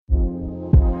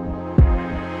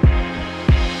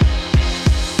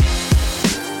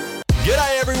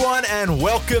everyone, and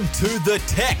welcome to The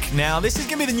Tech. Now, this is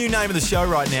going to be the new name of the show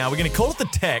right now. We're going to call it The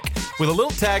Tech with a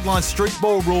little tagline, street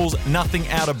ball rules, nothing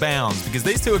out of bounds, because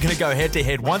these two are going to go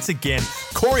head-to-head once again.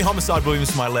 Corey Homicide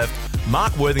Williams to my left,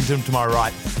 Mark Worthington to my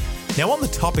right. Now, on the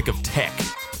topic of tech,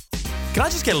 can I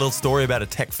just get a little story about a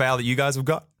tech foul that you guys have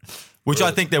got? Which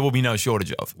I think there will be no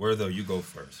shortage of. Where, though? You go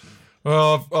first.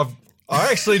 Well,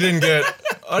 I actually didn't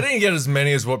get as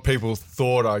many as what people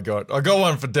thought I got. I got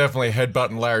one for definitely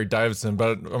headbutting Larry Davidson,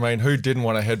 but I mean, who didn't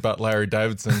want to headbutt Larry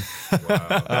Davidson?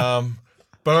 Wow.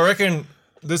 But I reckon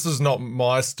this is not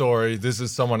my story. This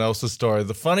is someone else's story.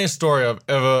 The funniest story I've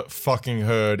ever fucking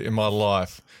heard in my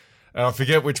life. And I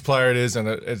forget which player it is, and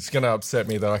it's going to upset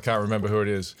me that I can't remember who it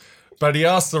is. But he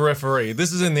asked the referee,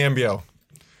 this is in the NBL,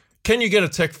 can you get a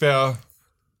tech foul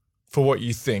for what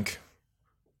you think?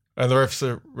 And the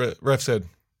ref said,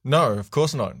 no, of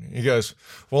course not. He goes,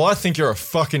 well, I think you're a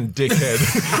fucking dickhead.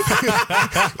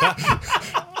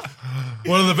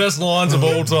 One of the best lines of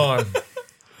all time.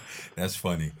 That's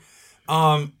funny.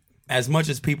 As much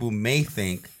as people may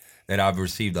think that I've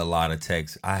received a lot of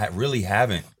texts, I really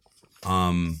haven't.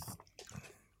 I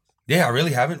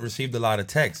really haven't received a lot of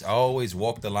texts. I always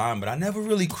walk the line, but I never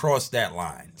really crossed that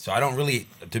line. So I don't really,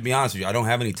 to be honest with you, I don't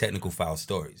have any technical foul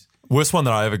stories. Worst one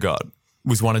that I ever got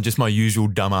was one of just my usual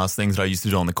dumbass things that I used to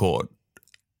do on the court.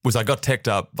 Was I got teched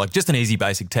up, like just an easy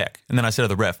basic tech. And then I said to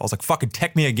the ref, I was like, fucking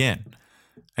tech me again.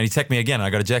 And he teched me again and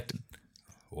I got ejected.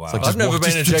 Wow. Like, I've never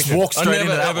been ejected. I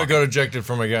never ever got ejected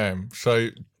from a game. So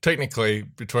technically,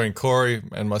 between Corey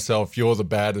and myself, you're the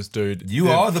baddest dude. You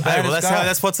are the baddest guy.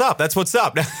 That's what's up. That's what's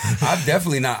up.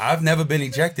 I've never been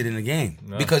ejected in a game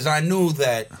because I knew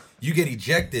that you get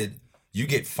ejected, you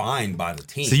get fined by the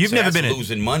team. So you've never been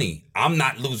losing money. I'm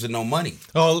not losing no money.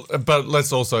 Oh, but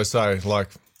let's also say, like,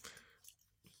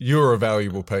 you're a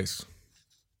valuable piece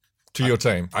to your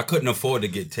team. I couldn't afford to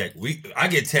get tech. I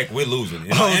get tech, we're losing. In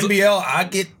the NBL, I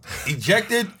get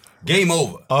ejected, game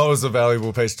over. I was a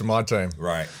valuable piece to my team.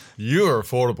 Right. You are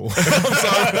affordable.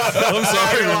 I'm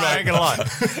sorry, I ain't gonna lie.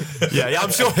 Yeah,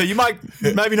 I'm sure you might,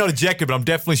 maybe not ejected, but I'm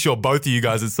definitely sure both of you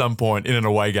guys at some point in an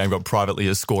away game got privately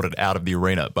escorted out of the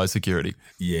arena by security.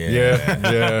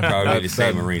 Yeah. Probably the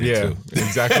same arena too.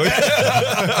 Exactly.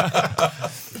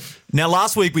 Now,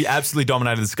 last week we absolutely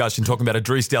dominated the discussion talking about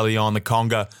Idriss DeLeon, the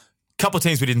Conga. Couple of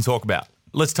teams we didn't talk about.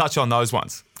 Let's touch on those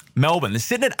ones. Melbourne, they're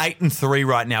sitting at 8-3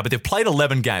 right now, but they've played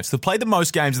 11 games. So they've played the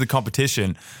most games of the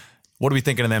competition. What are we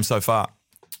thinking of them so far?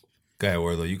 Go ahead,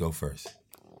 Wortho, you go first.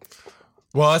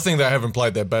 Well, I think they haven't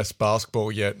played their best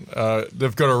basketball yet.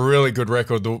 They've got a really good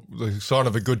record. The sign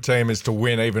of a good team is to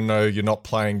win, even though you're not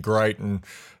playing great. And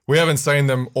we haven't seen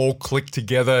them all click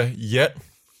together yet.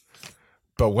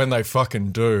 But when they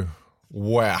fucking do,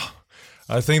 wow.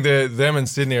 I think them and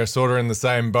Sydney are sort of in the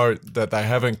same boat that they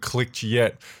haven't clicked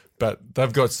yet. But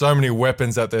they've got so many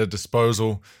weapons at their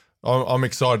disposal. I'm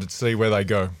excited to see where they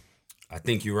go. I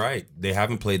think you're right. They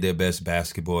haven't played their best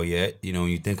basketball yet. You know,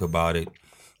 when you think about it,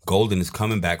 Golden is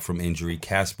coming back from injury.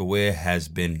 Casper Ware has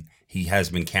been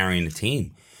carrying the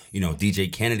team. You know,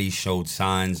 DJ Kennedy showed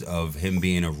signs of him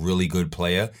being a really good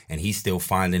player, and he's still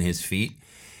finding his feet.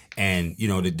 And, you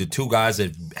know, the two guys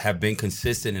that have been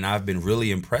consistent and I've been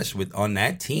really impressed with on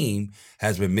that team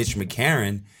has been Mitch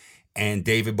McCarron and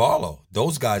David Barlow.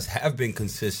 Those guys have been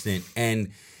consistent.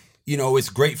 And, you know, it's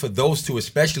great for those two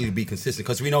especially to be consistent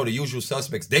because we know the usual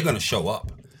suspects, they're going to show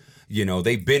up. You know,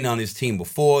 they've been on his team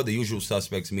before. The usual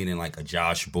suspects meaning like a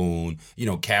Josh Boone. You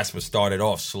know, Casper started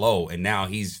off slow and now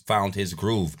he's found his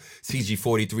groove.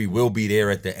 CG43 will be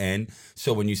there at the end.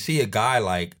 So when you see a guy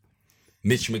like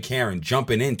Mitch McCarron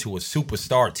jumping into a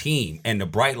superstar team and the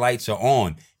bright lights are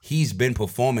on, he's been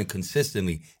performing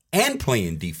consistently and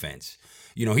playing defense.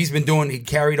 You know, he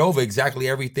carried over exactly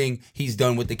everything he's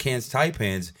done with the Cairns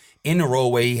Taipans in the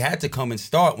role where he had to come and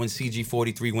start when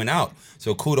CG43 went out.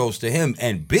 So kudos to him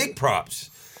and big props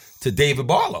to David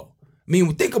Barlow. I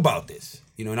mean, think about this,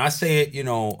 you know, and I say it, you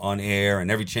know, on air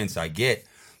and every chance I get,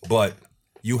 but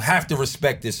you have to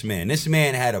respect this man. This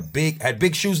man had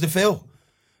big shoes to fill.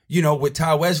 You know, with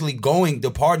Ty Wesley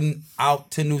departing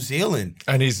out to New Zealand.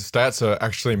 And his stats are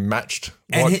actually matched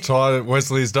Ty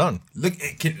Wesley's done. Look,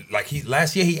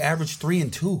 last year he averaged 3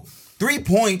 and 2. 3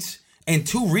 points and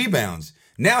 2 rebounds.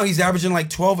 Now he's averaging like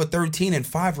 12 or 13 and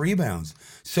 5 rebounds.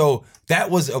 So that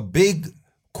was a big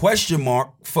question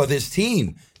mark for this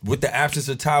team. With the absence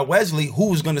of Ty Wesley, who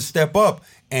was going to step up?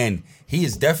 And he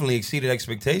has definitely exceeded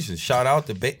expectations. Shout out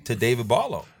to David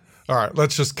Barlow. All right,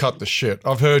 let's just cut the shit.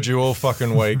 I've heard you all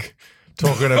fucking week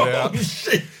talking about... Oh,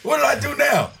 shit. What did I do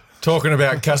now? Talking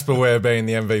about Casper Ware being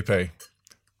the MVP.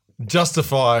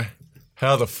 Justify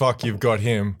how the fuck you've got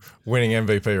him winning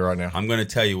MVP right now. I'm going to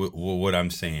tell you what I'm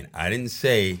saying.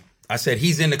 I said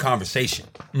he's in the conversation.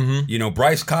 Mm-hmm. You know,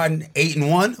 Bryce Cotton,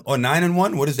 8-1 or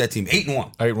 9-1. What is that team?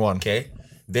 8-1. 8-1. Okay.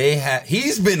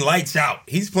 He's been lights out.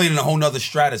 He's playing in a whole nother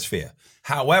stratosphere.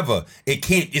 However,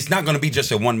 it's not going to be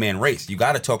just a one-man race. You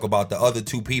got to talk about the other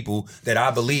two people that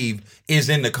I believe is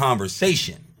in the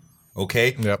conversation.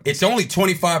 Okay? Yep. It's only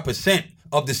 25%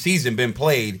 of the season been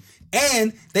played,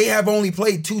 and they have only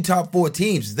played 2 top 4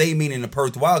 teams, they meaning the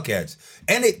Perth Wildcats.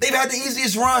 And they've had the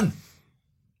easiest run.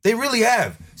 They really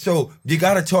have. So you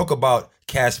got to talk about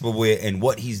Casper Ware and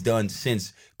what he's done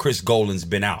since Chris Golden's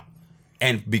been out.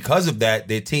 And because of that,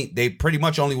 they pretty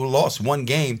much only lost 1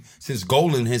 game since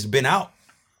Golden has been out.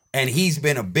 And he's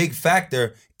been a big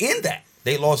factor in that.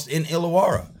 They lost in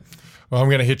Illawarra. Well, I'm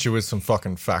going to hit you with some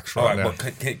fucking facts right now.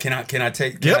 But can I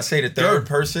say the third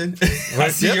person? I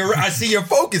see your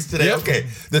focus today. Yep. Okay.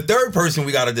 The third person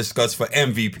we got to discuss for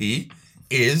MVP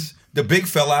is the big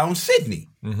fella out in Sydney.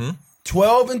 Mm-hmm.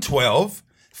 12-12,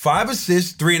 5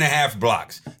 assists, 3.5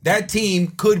 blocks. That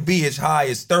team could be as high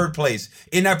as third place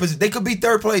in that position. They could be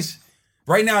third place.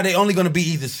 Right now, they're only going to be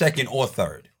either second or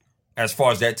third, as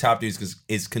far as that top three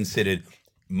is considered,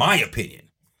 my opinion.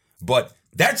 But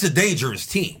that's a dangerous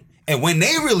team. And when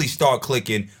they really start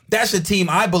clicking, that's a team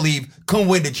I believe can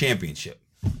win the championship.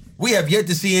 We have yet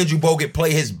to see Andrew Bogut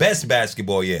play his best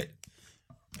basketball yet.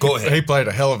 Go ahead. He played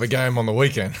a hell of a game on the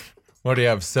weekend. What do you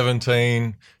have?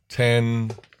 17,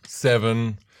 10,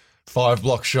 7, 5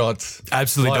 block shots.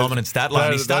 Absolutely dominant stat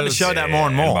line. He's starting to show that more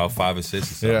and more. About 5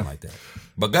 assists or something like that.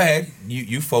 But go ahead.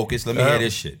 You focus. Let me hear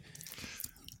this shit.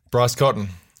 Bryce Cotton,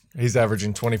 he's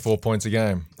averaging 24 points a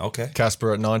game. Okay.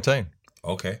 Casper at 19.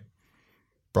 Okay.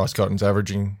 Bryce Cotton's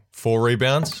averaging 4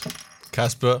 rebounds.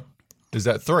 Casper is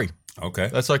at 3. Okay.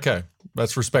 That's okay.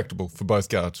 That's respectable for both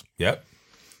guards. Yep.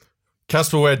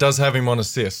 Casper Ware does have him on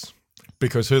assists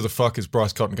because who the fuck is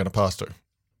Bryce Cotton going to pass to?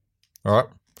 All right?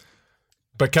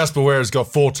 But Casper Ware has got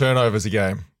 4 turnovers a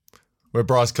game where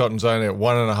Bryce Cotton's only at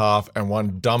 1.5 and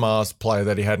one dumbass play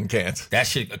that he hadn't canned. That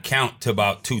should account to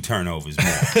about 2 turnovers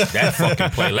more. That fucking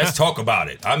play. Let's talk about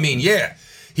it. I mean, yeah,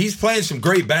 he's playing some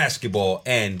great basketball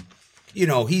and, you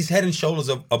know, he's head and shoulders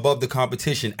above the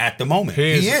competition at the moment.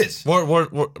 He is.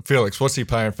 What, Felix, what's he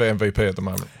paying for MVP at the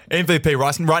moment?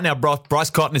 MVP, right now, Bryce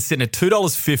Cotton is sitting at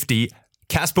 $2.50.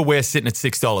 Casper Ware sitting at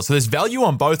 $6. So there's value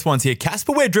on both ones here.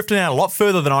 Casper Ware drifting out a lot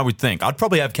further than I would think. I'd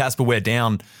probably have Casper Ware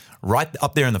down right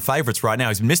up there in the favourites right now.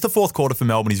 He's missed the 4th quarter for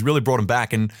Melbourne. He's really brought him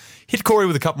back and hit Corey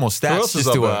with a couple more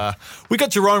stats. We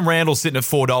got Jerome Randall sitting at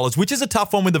 $4, which is a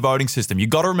tough one with the voting system. You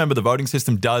got to remember the voting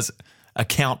system does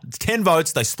account 10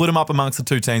 votes. They split them up amongst the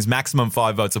 2 teams, maximum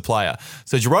 5 votes a player.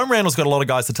 So Jerome Randall's got a lot of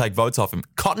guys to take votes off him.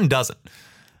 Cotton doesn't.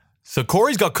 So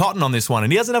Corey's got Cotton on this one,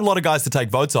 and he doesn't have a lot of guys to take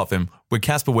votes off him, where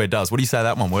Casper Ware does. What do you say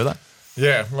that one, Werther?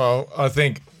 Yeah, well, I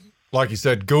think, like you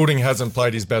said, Goulding hasn't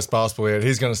played his best basketball yet.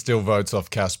 He's going to steal votes off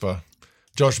Casper.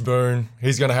 Josh Boone,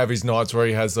 he's going to have his nights where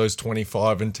he has those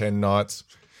 25 and 10 nights.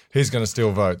 He's going to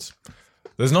steal votes.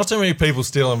 There's not too many people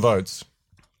stealing votes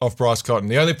off Bryce Cotton.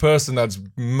 The only person that's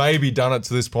maybe done it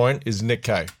to this point is Nick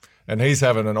Kay, and he's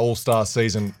having an all-star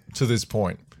season to this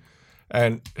point.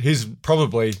 And he's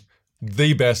probably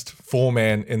the best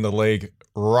 4-man in the league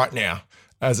right now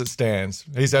as it stands.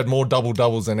 He's had more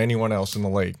double-doubles than anyone else in the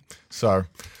league. So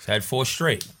he's had 4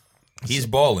 straight. He's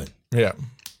balling. Yeah.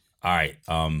 All right.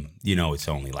 You know, it's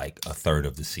only like a third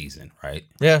of the season, right?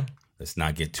 Yeah. Let's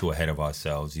not get too ahead of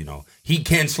ourselves. You know, he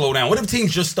can slow down. What if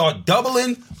teams just start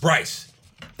doubling Bryce?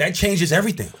 That changes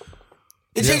everything.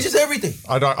 It changes everything.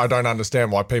 I don't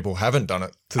understand why people haven't done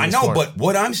it to this I know, point. but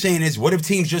what I'm saying is, what if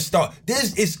teams just start?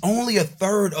 It's only a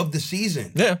third of the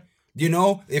season. Yeah. You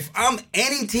know, if I'm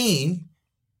any team,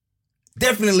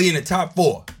 definitely in the top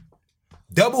 4,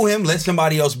 double him, let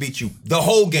somebody else beat you the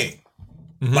whole game.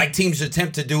 Mm-hmm. Like teams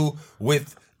attempt to do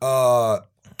with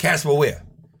Casper Ware.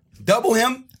 Double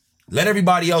him, let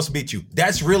everybody else beat you.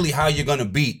 That's really how you're going to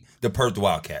beat the Perth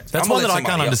Wildcats. That's one that I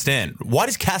can't understand. Why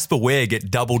does Casper Ware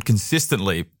get doubled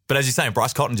consistently? But as you're saying,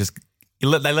 Bryce Cotton they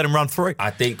let him run through.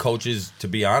 I think coaches, to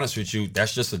be honest with you,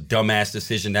 that's just a dumbass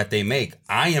decision that they make.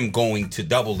 I am going to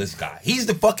double this guy. He's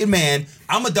the fucking man.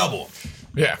 I'm a double him.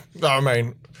 Yeah. I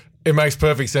mean, it makes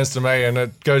perfect sense to me, and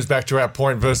it goes back to our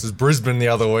point versus Brisbane the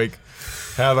other week,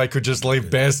 how they could just leave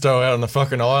Bairstow out on the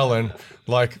fucking island.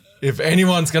 Like, if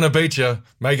anyone's going to beat you,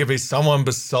 make it be someone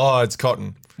besides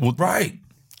Cotton. Well, right.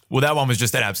 Well, that one was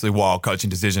just an absolute wild coaching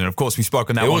decision. And of course, we spoke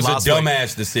on that one last week. It was a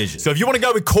dumbass decision. So if you want to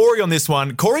go with Corey on this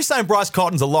one, Corey's saying Bryce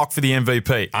Cotton's a lock for the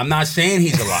MVP. I'm not saying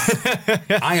he's a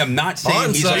lock. I am not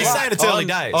saying he's a lock. He's saying it's early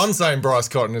days. I'm saying Bryce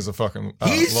Cotton is a fucking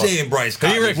He's lock. saying Bryce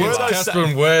Cotton. He reckons Casper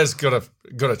and Ware's got a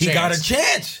chance. He got a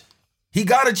chance. He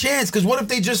got a chance. Because what if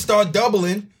they just start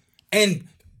doubling and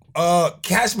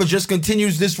Casper just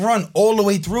continues this run all the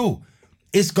way through?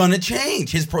 It's going to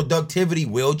change. His productivity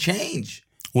will change.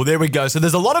 Well, there we go. So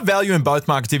there's a lot of value in both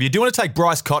markets. If you do want to take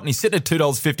Bryce Cotton, he's sitting at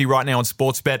 $2.50 right now on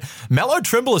Sportsbet. Mello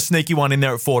Trimble, a sneaky one in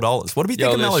there at $4. What do we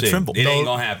think of Mello Trimble? It ain't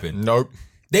going to happen. Nope.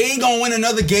 They ain't going to win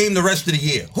another game the rest of the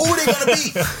year. Who are they going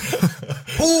to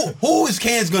beat? Who is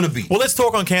Cairns going to beat? Well, let's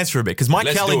talk on Cairns for a bit, because Mike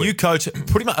Let's Kelly, do it. you coach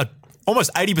pretty much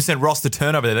almost 80% roster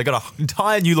turnover there. They've got an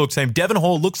entire new look team. Devon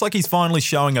Hall looks like he's finally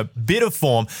showing a bit of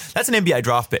form. That's an NBA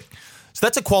draft pick. So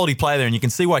that's a quality player there, and you can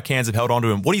see why Cairns have held on to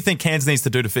him. What do you think Cairns needs to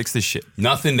do to fix this shit?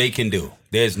 Nothing they can do.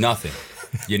 There's nothing.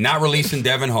 You're not releasing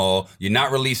Devon Hall. You're not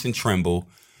releasing Trimble.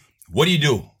 What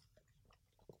do?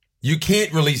 You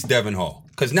can't release Devon Hall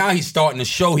because now he's starting to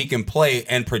show he can play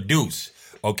and produce,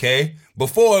 okay?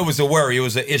 Before it was a worry. It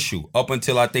was an issue up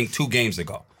until I think 2 games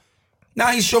ago. Now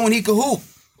he's showing he can hoop.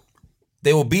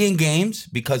 They will be in games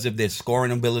because of their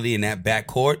scoring ability in that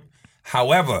backcourt.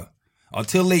 However,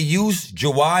 until they use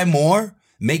Jawai more,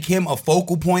 make him a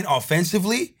focal point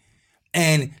offensively,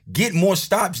 and get more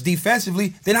stops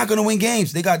defensively, they're not going to win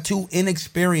games. They got 2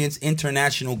 inexperienced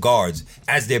international guards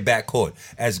as their backcourt.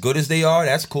 As good as they are,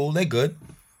 that's cool. They're good.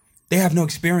 They have no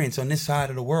experience on this side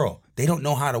of the world. They don't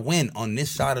know how to win on this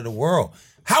side of the world.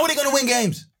 How are they going to win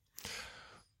games?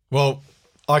 Well,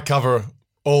 I cover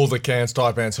all the Cairns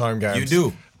Taipans home games. You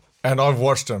do. And I've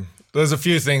watched them. There's a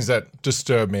few things that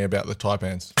disturb me about the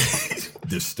Taipans.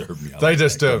 Disturb me. They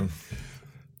disturb me.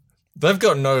 They've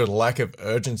got no lack of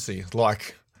urgency.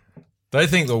 Like, they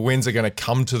think the wins are going to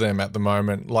come to them at the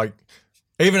moment. Like,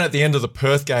 even at the end of the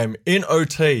Perth game, in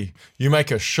OT, you make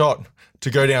a shot to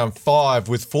go down 5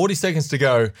 with 40 seconds to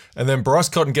go, and then Bryce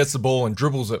Cotton gets the ball and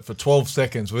dribbles it for 12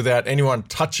 seconds without anyone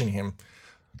touching him.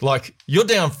 Like, you're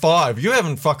down 5. You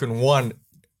haven't fucking won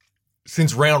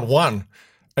since round 1,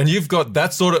 and you've got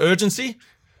that sort of urgency?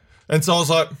 And so I was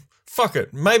like, fuck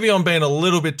it. Maybe I'm being a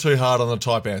little bit too hard on the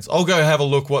Taipans. I'll go have a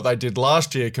look what they did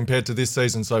last year compared to this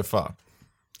season so far.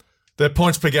 Their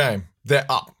points per game, they're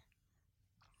up.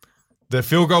 Their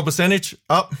field goal percentage,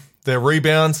 up. Their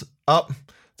rebounds, up.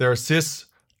 Their assists,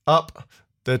 up.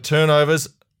 Their turnovers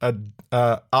are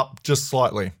up just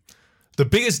slightly. The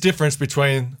biggest difference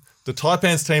between the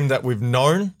Taipans team that we've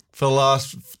known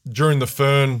during the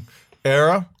Fern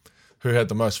era, who had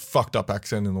the most fucked up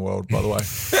accent in the world, by the way,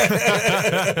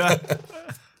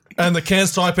 and the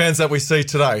Cairns Taipans that we see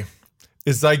today,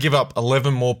 is they give up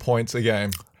 11 more points a game.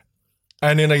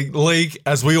 And in a league,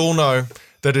 as we all know,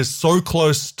 that is so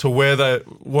close to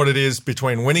what it is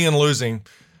between winning and losing,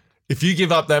 if you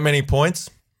give up that many points,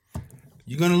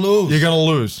 you're going to lose. You're going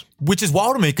to lose. Which is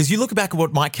wild to me, because you look back at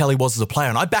what Mike Kelly was as a player,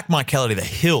 and I backed Mike Kelly to the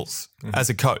hills as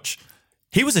a coach.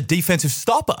 He was a defensive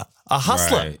stopper, a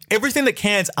hustler. Right. Everything that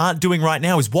Cairns aren't doing right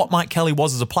now is what Mike Kelly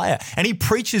was as a player. And he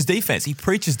preaches defense.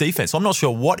 So I'm not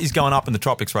sure what is going up in the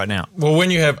tropics right now. Well,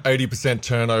 when you have 80%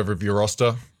 turnover of your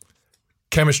roster,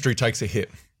 chemistry takes a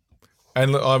hit.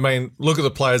 And I mean, look at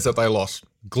the players that they lost.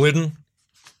 Glidden,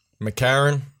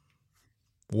 McCarron,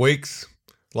 Weeks.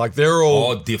 Like, they're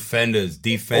all defenders,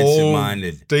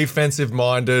 defensive-minded.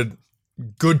 Defensive-minded,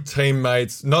 good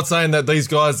teammates. Not saying that these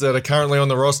guys that are currently on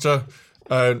the roster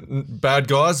are bad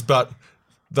guys, but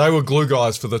they were glue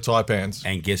guys for the Taipans.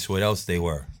 And guess what else they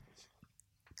were?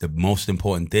 The most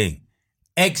important thing.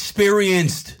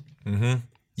 Experienced. Mm-hmm.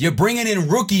 You're bringing in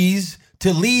rookies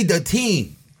to lead the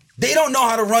team. They don't know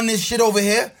how to run this shit over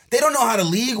here. They don't know how the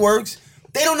league works.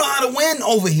 They don't know how to win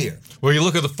over here. Well, you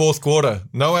look at the fourth quarter.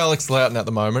 No Alex Loughton at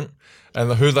the moment.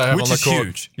 And who they have on the court. Which is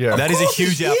huge. Yeah. That is a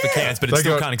huge out for Cairns, but it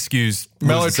still can't excuse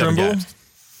Mello Trimble,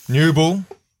 Newbull,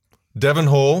 Devon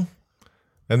Hall,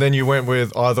 and then you went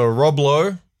with either Rob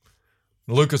Lowe,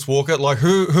 Lucas Walker. Like,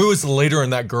 who is the leader in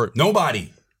that group?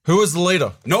 Nobody. Who is the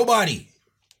leader? Nobody.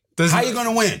 How are you going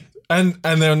to win?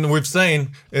 And then we've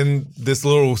seen in this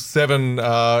little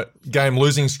 7-game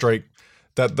losing streak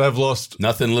that they've lost.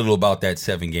 Nothing little about that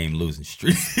 7-game losing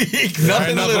streak.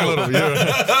 Nothing little.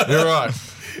 You're right.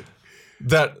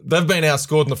 That they've been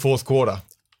outscored in the fourth quarter.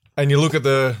 And you look at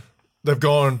they've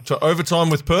gone to overtime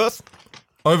with Perth,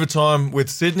 overtime with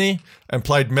Sydney, and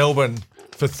played Melbourne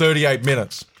for 38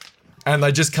 minutes. And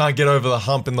they just can't get over the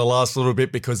hump in the last little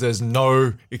bit because there's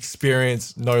no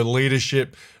experience, no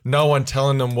leadership, no one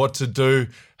telling them what to do,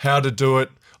 how to do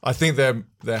it. I think their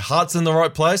heart's in the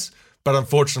right place, but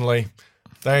unfortunately,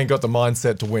 They ain't got the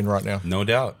mindset to win right now. No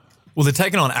doubt. Well, they're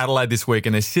taking on Adelaide this week,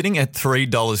 and they're sitting at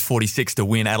 $3.46 to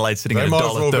win. Adelaide sitting They at might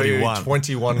as well be $1.31.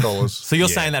 $21. So you're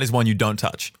saying that is one you don't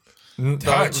touch?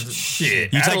 Touch.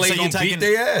 Shit. You Adelaide gonna beat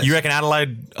their ass. You reckon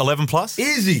Adelaide 11 plus?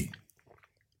 Easy.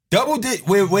 Double did.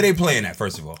 Where they playing at,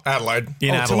 first of all? Adelaide.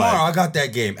 In Adelaide. Tomorrow, I got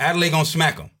that game. Adelaide gonna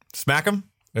smack them. Smack them?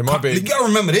 It might be. You gotta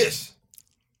remember this.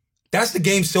 That's the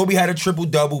game Sobe had a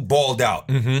triple-double, balled out.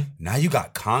 Mm-hmm. Now you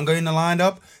got Conger in the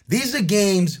lineup. These are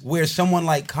games where someone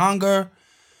like Conger,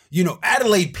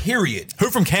 Adelaide, period. Who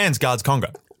from Cairns guards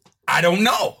Congo? I don't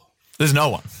know. There's no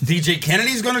one. DJ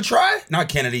Kennedy's going to try? Not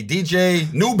Kennedy. DJ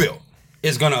Newbill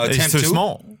is going to attempt to. He's too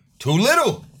small. Too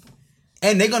little.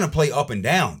 And they're going to play up and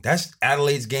down. That's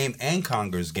Adelaide's game and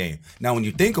Conger's game. Now, when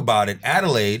you think about it,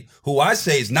 Adelaide, who I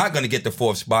say is not going to get the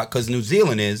 4th spot because New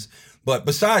Zealand is, but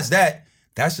besides that,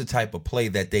 that's the type of play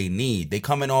that they need. They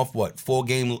coming off, four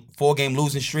game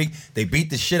losing streak. They beat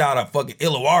the shit out of fucking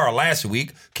Illawarra last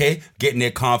week, okay? Getting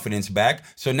their confidence back.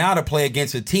 So now to play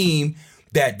against a team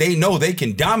that they know they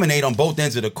can dominate on both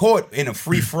ends of the court in a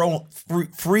free-flowing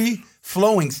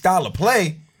style of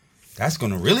play, that's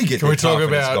going to really get their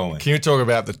confidence going. Can you talk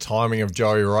about the timing of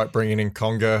Joey Wright bringing in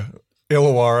Conga,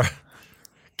 Illawarra,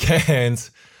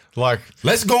 Cairns?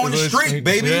 Let's go on the streak,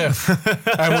 baby. Yeah.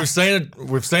 And we've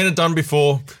seen it done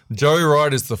before. Joey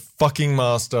Wright is the fucking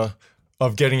master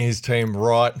of getting his team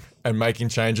right and making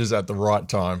changes at the right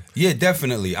time. Yeah,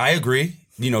 definitely. I agree.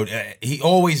 He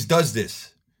always does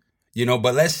this.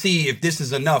 But let's see if this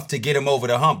is enough to get him over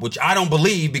the hump, which I don't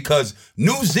believe because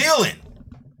New Zealand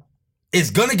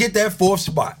is going to get that 4th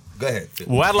spot. Go ahead.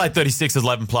 Well, Adelaide 36 is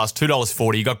 11 plus,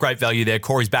 $2.40. You got great value there.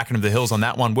 Corey's backing into the hills on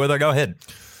that one. Wertho, go ahead.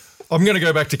 I'm going to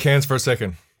go back to Cairns for a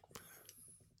second.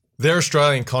 Their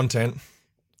Australian content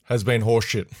has been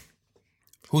horseshit.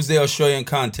 Who's their Australian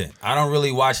content? I don't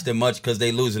really watch them much because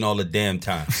they losing all the damn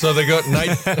time. So they got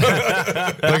Nate.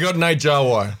 They got Nate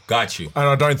Jawai. Got you. And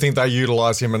I don't think they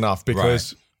utilise him enough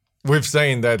because we've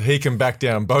seen that he can back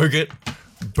down Bogut,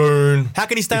 Boone. How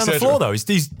can he stay on the floor though?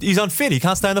 He's unfit. He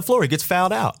can't stay on the floor. He gets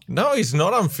fouled out. No, he's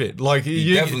not unfit.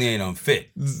 He definitely ain't unfit.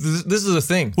 This is the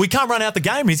thing. We can't run out the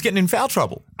game. He's getting in foul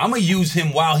trouble. I'm gonna use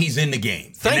him while he's in the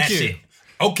game. Thank you. It.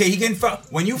 Okay, he getting foul.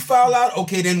 When you foul out,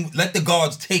 okay, then let the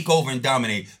guards take over and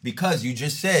dominate because you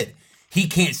just said he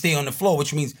can't stay on the floor,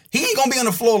 which means he ain't gonna be on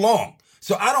the floor long.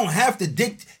 So I don't have to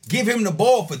give him the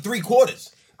ball for 3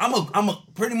 quarters.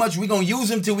 Pretty much we're going to use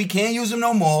him till we can't use him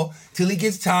no more, till he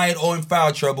gets tired or in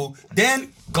foul trouble.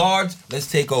 Then, guards,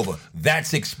 let's take over.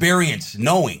 That's experience,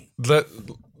 knowing.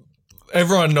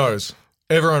 Everyone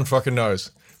fucking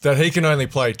knows that he can only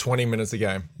play 20 minutes a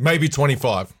game, maybe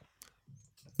 25.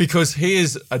 Because he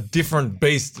is a different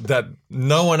beast that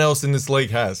no one else in this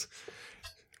league has.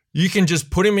 You can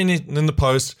just put him in the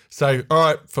post, say, all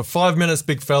right, for 5 minutes,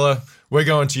 big fella, we're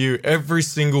going to you every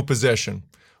single possession.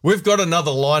 We've got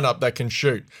another lineup that can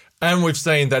shoot, and we've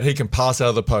seen that he can pass out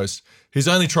of the post. His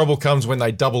only trouble comes when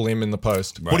they double him in the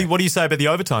post. Right. What do you say about the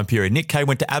overtime period? Nick Kay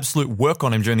went to absolute work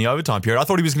on him during the overtime period. I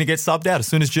thought he was going to get subbed out as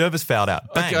soon as Jervis fouled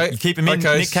out. Bang. Okay. You keep him in.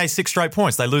 Okay. Nick Kay 6 straight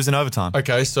points. They lose in overtime.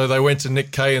 Okay, so they went to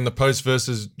Nick Kay in the post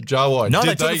versus Jawai. No,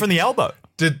 they took it from the elbow.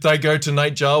 Did they go to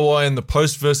Nate Jawai in the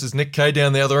post versus Nick Kay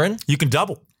down the other end? You can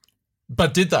double.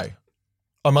 But did they?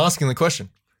 I'm asking the question.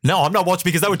 No, I'm not watching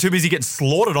because they were too busy getting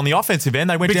slaughtered on the offensive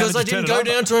end. They went because down they didn't go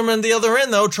down to him on the other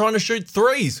end. They were trying to shoot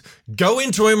threes. Go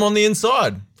into him on the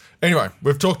inside. Anyway,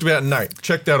 we've talked about Nate.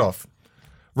 Check that off.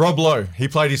 Rob Lowe, he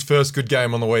played his first good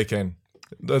game on the weekend.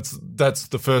 That's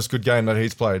the first good game that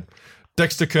he's played.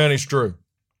 Dexter Kearney-Strew.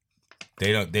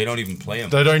 They don't even play him.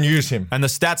 They don't use him. And the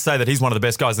stats say that he's one of the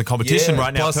best guys in the competition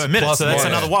right now per minute. So that's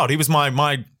another wild. He was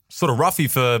my sort of roughie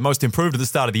for most improved at the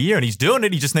start of the year, and he's doing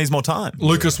it. He just needs more time.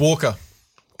 Lucas Walker,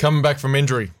 coming back from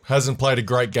injury, hasn't played a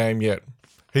great game yet.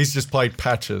 He's just played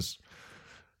patches.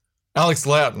 Alex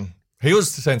Loughton, he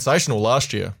was sensational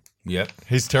last year. Yep.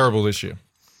 He's terrible this year.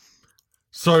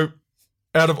 So,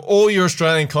 out of all your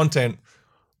Australian content,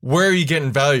 where are you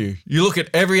getting value? You look at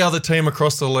every other team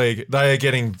across the league, they are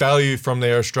getting value from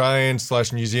their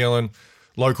Australian/New Zealand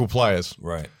local players.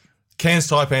 Right. Cairns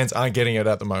Taipans aren't getting it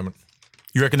at the moment.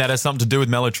 You reckon that has something to do with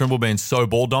Mello Trimble being so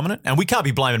ball dominant? And we can't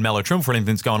be blaming Mello Trimble for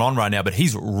anything that's going on right now, but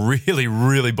he's really,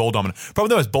 really ball dominant. Probably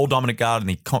the most ball dominant guard in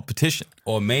the competition.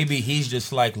 Or maybe he's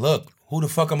just like, look, who the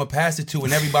fuck I'm going to pass it to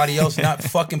and everybody else not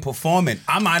fucking performing?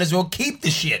 I might as well keep the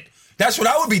shit. That's what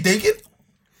I would be thinking.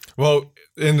 Well,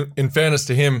 in fairness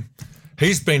to him,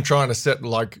 he's been trying to set,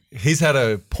 he's had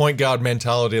a point guard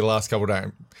mentality the last couple of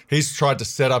days. He's tried to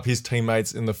set up his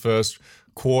teammates in the first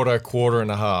quarter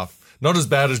and a half. Not as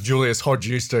bad as Julius Hodge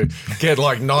used to get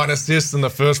 9 assists in the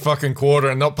first fucking quarter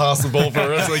and not pass the ball for the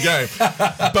rest of the game.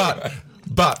 But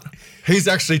But he's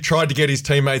actually tried to get his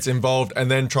teammates involved and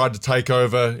then tried to take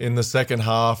over in the second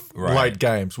half, late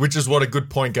games, which is what a good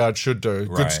point guard should do,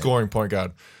 good scoring point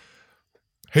guard.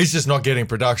 He's just not getting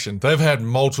production. They've had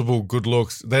multiple good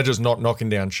looks. They're just not knocking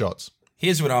down shots.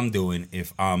 Here's what I'm doing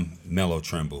if I'm Melo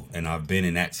Trimble, and I've been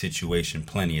in that situation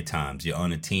plenty of times. You're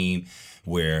on a team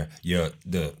where you're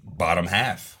the bottom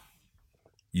half.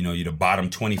 You know, you're the bottom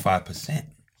 25%.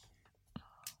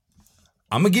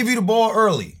 I'm going to give you the ball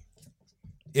early.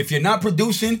 If you're not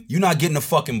producing, you're not getting the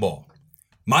fucking ball.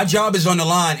 My job is on the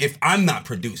line if I'm not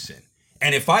producing.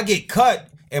 And if I get cut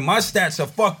and my stats are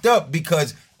fucked up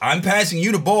because I'm passing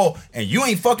you the ball and you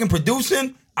ain't fucking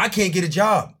producing, I can't get a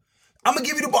job. I'm going to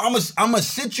give you the ball. I'm going to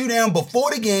sit you down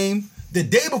before the game, the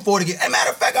day before the game. As a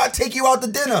matter of fact, I'll take you out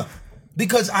to dinner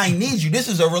because I need you. This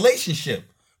is a relationship.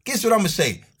 Guess what I'm going to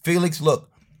say? Felix, look,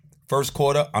 first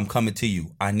quarter, I'm coming to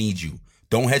you. I need you.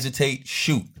 Don't hesitate.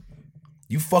 Shoot.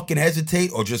 You fucking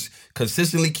hesitate or just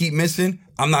consistently keep missing,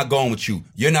 I'm not going with you.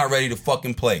 You're not ready to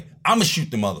fucking play. I'm going to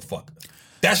shoot the motherfucker.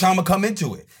 That's how I'm going to come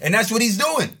into it. And that's what he's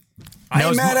doing. I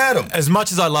ain't mad at him. As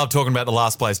much as I love talking about the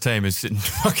last place team who's sitting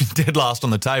fucking dead last on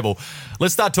the table,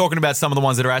 let's start talking about some of the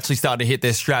ones that are actually starting to hit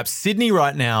their straps. Sydney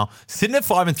right now, sitting at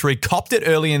 5-3, copped it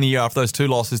early in the year after those 2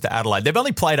 losses to Adelaide. They've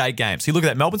only played 8 games. So you look at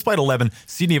that, Melbourne's played 11,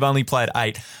 Sydney have only played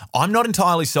 8. I'm not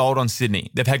entirely sold on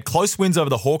Sydney. They've had close wins over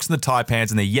the Hawks and the Taipans,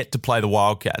 and they're yet to play the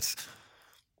Wildcats.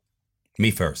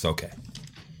 Me first, okay.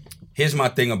 Here's my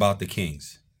thing about the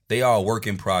Kings. They are a work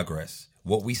in progress.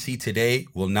 What we see today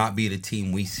will not be the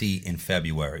team we see in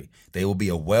February. They will be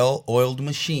a well-oiled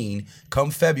machine come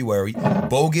February.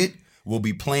 Bogut will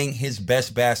be playing his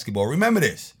best basketball. Remember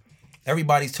this.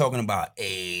 Everybody's talking about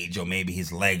age or maybe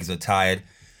his legs are tired.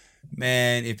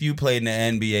 Man, if you played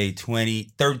in the NBA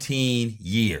 13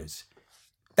 years,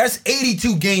 that's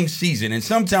 82 game season, and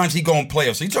sometimes he going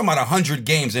playoffs. So you're talking about 100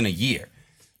 games in a year.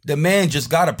 The man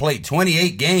just got to play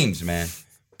 28 games, man,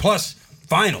 plus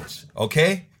finals,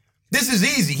 okay? This is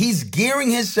easy. He's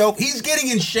gearing himself. He's getting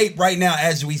in shape right now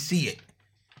as we see it.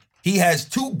 He has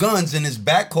 2 guns in his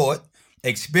backcourt,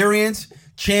 experience,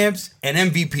 champs, and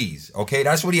MVPs, okay?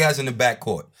 That's what he has in the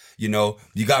backcourt. You know,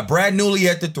 you got Brad Newley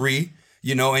at the 3,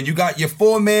 you know, and you got your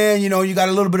 4-man, you know, you got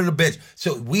a little bit of the bench.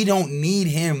 So we don't need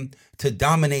him to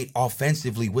dominate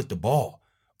offensively with the ball.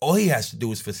 All he has to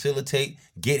do is facilitate,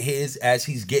 get his as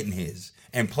he's getting his,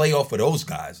 and play off of those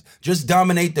guys. Just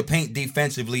dominate the paint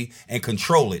defensively and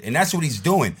control it. And that's what he's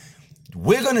doing.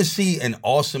 We're going to see an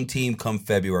awesome team come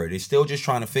February. They're still just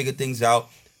trying to figure things out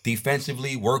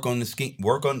defensively, work on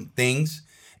things,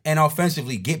 and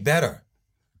offensively get better.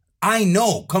 I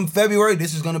know come February,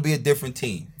 this is going to be a different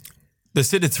team. They're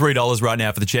sitting at $3 right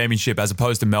now for the championship as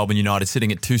opposed to Melbourne United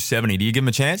sitting at $2.70. Do you give them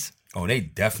a chance? Oh, they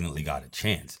definitely got a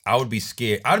chance. I would be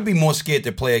scared. I'd be more scared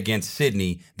to play against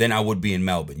Sydney than I would be in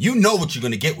Melbourne. You know what you're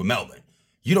going to get with Melbourne.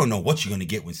 You don't know what you're going to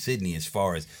get with Sydney as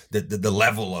far as the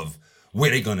level of where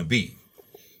they're going to be.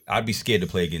 I'd be scared to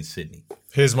play against Sydney.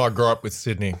 Here's my gripe with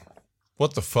Sydney.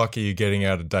 What the fuck are you getting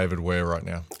out of David Ware right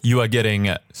now? You are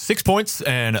getting 6 points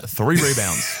and 3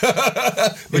 rebounds.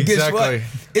 But guess what?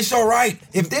 It's all right.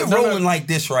 If they're rolling like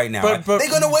this right now, they're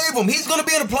going to waive him. He's going to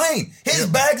be in a plane. His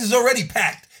bags is already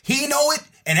packed. He know it,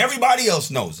 and everybody else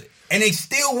knows it. And they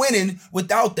still winning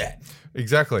without that.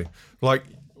 Exactly. Like,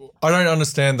 I don't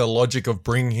understand the logic of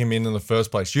bringing him in the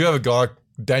first place. You have a guy,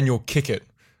 Daniel Kickett,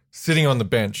 sitting on the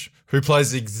bench who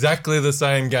plays exactly the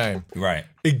same game. Right.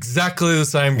 Exactly the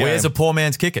same game. Where's a poor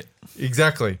man's Kickett?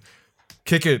 Exactly.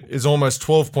 Kickett is almost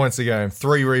 12 points a game,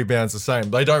 3 rebounds the same.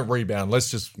 They don't rebound.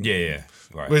 Let's just... Yeah.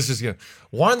 Right. Let's just get...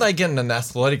 Why aren't they getting an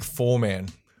athletic 4-man?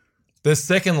 They're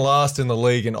second last in the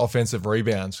league in offensive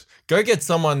rebounds. Go get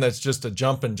someone that's just a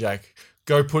jumping jack.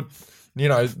 Go put, you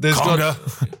know, there's Conga.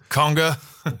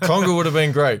 Conga would have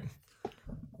been great.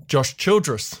 Josh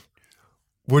Childress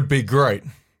would be great.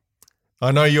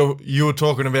 I know you were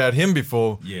talking about him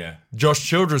before. Yeah. Josh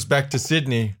Childress back to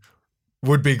Sydney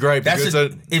would be great.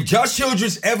 If Josh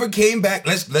Childress ever came back,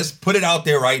 let's put it out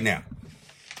there right now.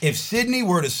 If Sydney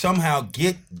were to somehow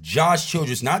get Josh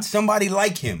Childress, not somebody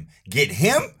like him, get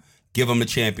him, give him a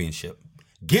championship.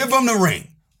 Give him the ring.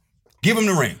 Give him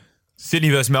the ring. Sydney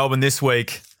versus Melbourne this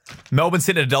week. Melbourne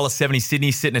sitting at $1.70,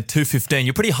 Sydney sitting at $2.15.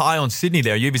 You're pretty high on Sydney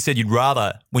there. You even said you'd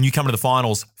rather, when you come to the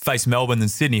finals, face Melbourne than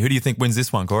Sydney. Who do you think wins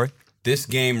this one, Corey? This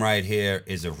game right here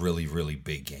is a really, really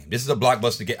big game. This is a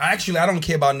blockbuster game. Actually, I don't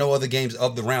care about no other games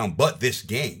of the round but this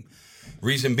game.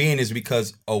 Reason being is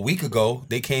because a week ago,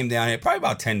 they came down here, probably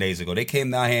about 10 days ago, they came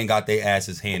down here and got their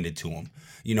asses handed to them.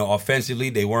 You know, offensively,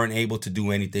 they weren't able to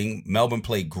do anything. Melbourne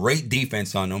played great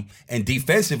defense on them. And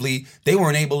defensively, they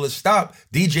weren't able to stop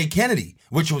DJ Kennedy,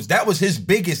 that was his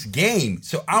biggest game.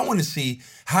 So I want to see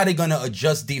how they're going to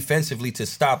adjust defensively to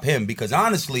stop him. Because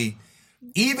honestly,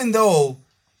 even though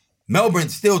Melbourne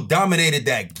still dominated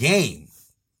that game,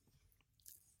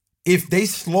 if they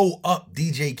slow up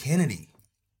DJ Kennedy,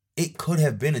 it could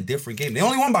have been a different game. They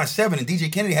only won by 7, and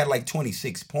DJ Kennedy had like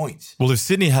 26 points. Well, if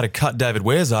Sydney had cut David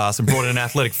Ware's ass and brought in an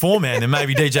athletic four-man, then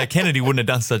maybe DJ Kennedy wouldn't have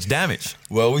done such damage.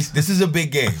 Well, this is a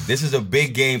big game. This is a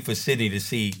big game for Sydney to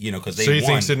see, because they won. So you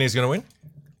think Sydney's going to win?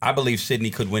 I believe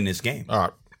Sydney could win this game. All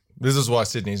right. This is why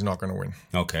Sydney's not going to win.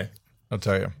 Okay. I'll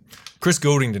tell you. Chris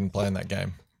Goulding didn't play in that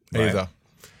game either. Right.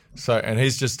 So, and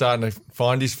he's just starting to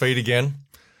find his feet again.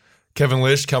 Kevin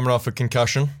Lish coming off a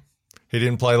concussion. He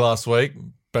didn't play last week,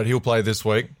 but he'll play this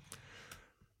week.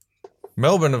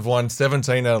 Melbourne have won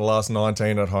 17 out of the last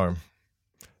 19 at home.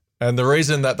 And the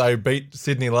reason that they beat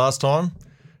Sydney last time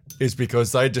is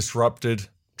because they disrupted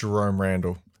Jerome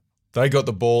Randall. They got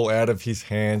the ball out of his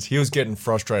hands. He was getting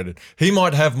frustrated. He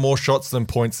might have more shots than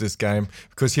points this game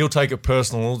because he'll take it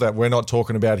personal that we're not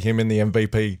talking about him in the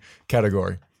MVP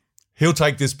category. He'll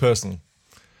take this personal.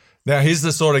 Now, he's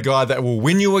the sort of guy that will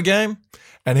win you a game,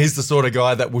 and he's the sort of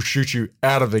guy that will shoot you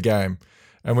out of the game.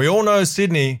 And we all know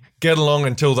Sydney get along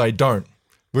until they don't.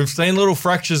 We've seen little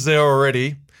fractures there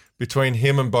already between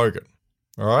him and Bogut.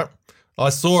 All right? I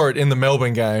saw it in the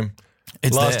Melbourne game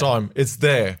last time. It's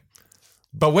there.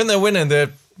 But when they're winning,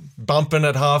 they're bumping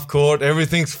at half court.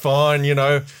 Everything's fine,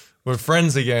 we're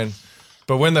friends again.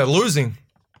 But when they're losing,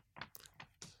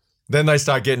 then they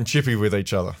start getting chippy with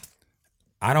each other.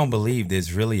 I don't believe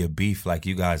there's really a beef like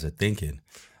you guys are thinking.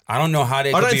 I don't know how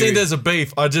they I don't think there's a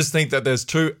beef. I just think that there's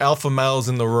two alpha males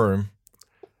in the room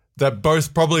that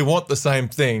both probably want the same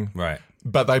thing. Right.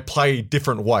 But they play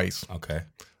different ways. Okay.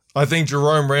 I think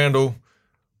Jerome Randall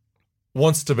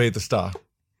wants to be the star.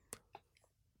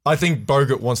 I think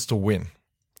Bogut wants to win.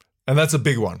 And that's a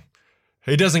big one.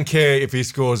 He doesn't care if he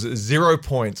scores 0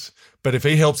 points, but if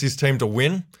he helps his team to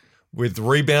win with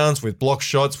rebounds, with block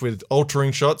shots, with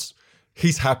altering shots,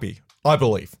 he's happy, I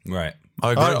believe. Right.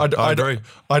 I agree. I agree.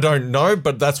 I don't know,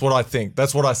 but that's what I think.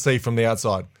 That's what I see from the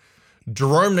outside.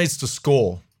 Jerome needs to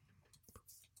score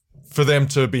for him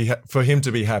to be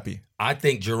happy. I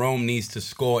think Jerome needs to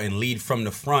score and lead from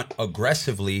the front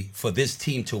aggressively for this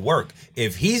team to work.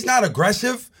 If he's not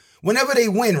aggressive, whenever they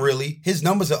win, really, his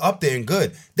numbers are up there and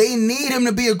good. They need him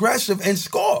to be aggressive and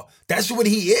score. That's what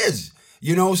he is.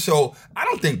 So I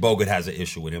don't think Bogut has an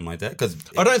issue with him like that. Because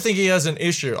I don't think he has an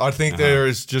issue. I think there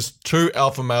is just two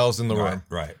alpha males in the room.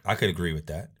 Right. I could agree with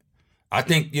that. I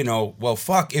think,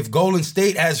 if Golden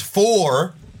State has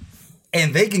 4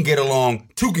 and they can get along,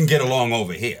 2 can get along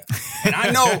over here. And I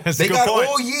know they got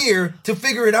all year to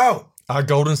figure it out. Are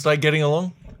Golden State getting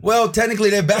along? Well,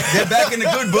 technically, they're back in the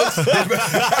good books.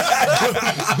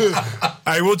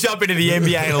 Hey, we'll jump into the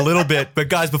NBA in a little bit. But,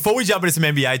 guys, before we jump into some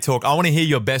NBA talk, I want to hear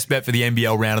your best bet for the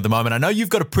NBL round at the moment. I know you've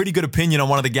got a pretty good opinion on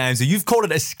one of the games. So you've called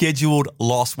it a scheduled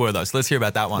loss, Wertho. So let's hear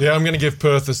about that one. Yeah, I'm going to give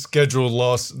Perth a scheduled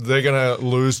loss. They're going to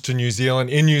lose to New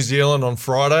Zealand in New Zealand on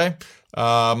Friday.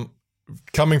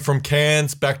 Coming from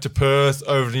Cairns back to Perth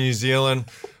over to New Zealand.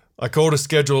 I called a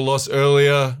schedule loss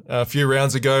earlier, a few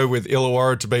rounds ago, with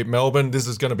Illawarra to beat Melbourne. This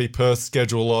is going to be Perth's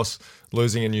schedule loss,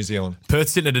 losing in New Zealand. Perth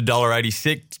sitting at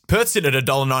 $1.86. Perth sitting at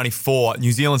 $1.94.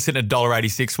 New Zealand sitting at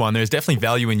 $1.86 one. There's definitely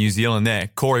value in New Zealand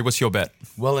there. Corey, what's your bet?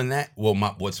 Well,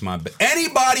 what's my bet?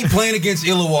 Anybody playing against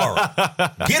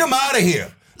Illawarra, get them out of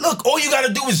here. Look, all you got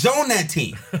to do is zone that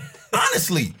team.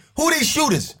 Honestly, who are these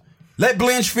shooters? Let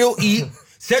Blanchfield eat.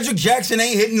 Cedric Jackson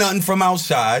ain't hitting nothing from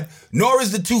outside, nor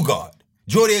is the 2 guard.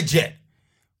 Jordan Jet.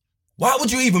 Why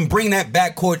would you even bring that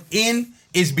backcourt in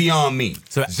is beyond me.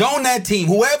 So, zone that team.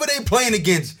 Whoever they playing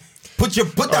against, put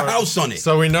the house on it.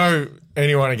 So we know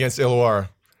anyone against Illawarra.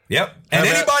 Yep. And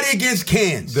anybody against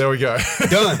Cairns. There we go.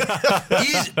 Done.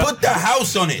 Put the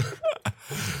house on it.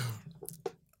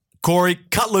 Corey,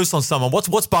 cut loose on someone. What's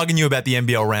bugging you about the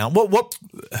NBL round?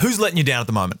 Who's letting you down at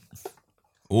the moment?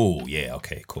 Oh, yeah.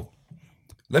 Okay, cool.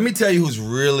 Let me tell you who's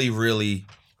really, really...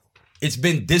 It's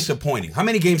been disappointing. How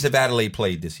many games have Adelaide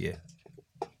played this year?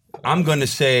 I'm going to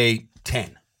say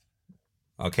 10.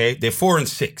 Okay? They're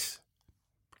 4-6.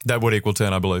 That would equal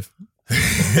 10, I believe.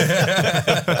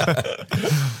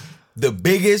 The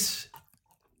biggest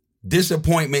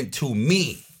disappointment to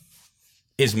me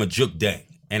is Majuk Deng.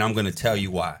 And I'm going to tell you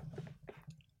why.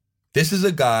 This is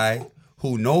a guy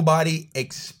who nobody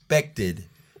expected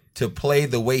to play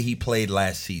the way he played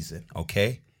last season.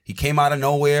 Okay? He came out of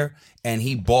nowhere and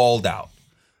he balled out.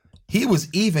 He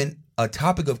was even a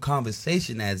topic of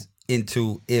conversation as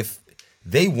into if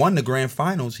they won the grand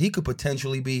finals, he could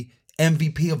potentially be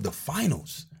MVP of the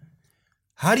finals.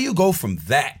 How do you go from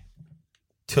that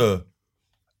to,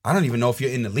 I don't even know if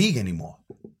you're in the league anymore?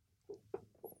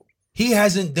 He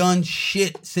hasn't done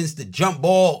shit since the jump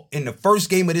ball in the first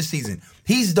game of this season.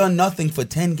 He's done nothing for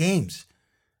 10 games.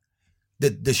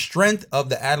 The strength of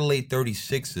the Adelaide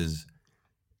 36ers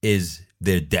is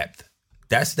their depth.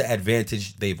 That's the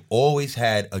advantage they've always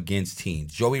had against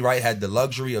teams. Joey Wright had the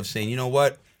luxury of saying, you know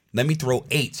what? Let me throw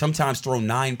 8, sometimes throw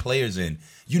 9 players in.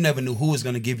 You never knew who was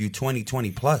going to give you 20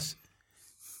 plus.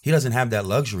 He doesn't have that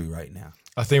luxury right now.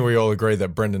 I think we all agree that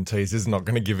Brendan Teese is not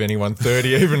going to give anyone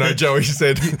 30, even though Joey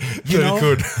said that he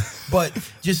could. But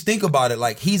just think about it.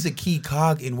 Like, he's a key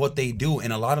cog in what they do,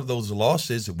 and a lot of those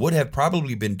losses would have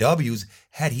probably been W's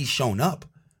had he shown up.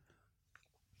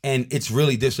 And it's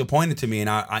really disappointing to me,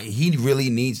 and he really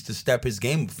needs to step his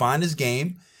game, find his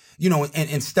game,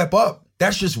 and step up.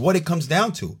 That's just what it comes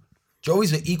down to.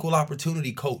 Joey's an equal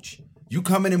opportunity coach. You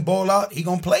come in and ball out, he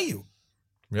going to play you.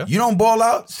 Yeah. You don't ball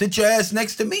out, sit your ass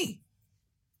next to me.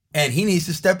 And he needs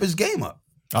to step his game up.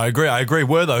 I agree.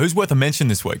 Wortho, who's worth a mention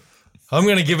this week? I'm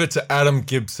going to give it to Adam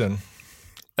Gibson.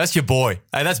 That's your boy.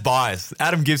 Hey, that's bias.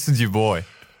 Adam Gibson's your boy.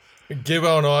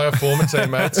 Gibbo and I are former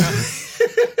teammates.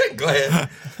 Go ahead.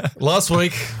 Last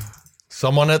week,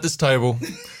 someone at this table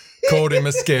called him a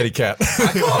scaredy cat.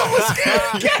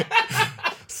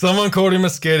 Someone called him a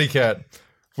scaredy cat,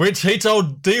 which he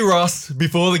told D. Ross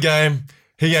before the game,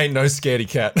 he ain't no scaredy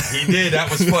cat. He did.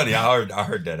 That was funny. I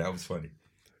heard that. That was funny.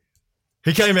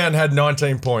 He came out and had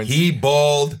 19 points. He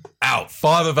balled out.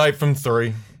 5 of 8 from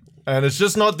 3. And it's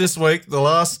just not this week. The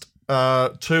last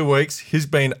 2 weeks, he's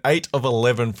been 8 of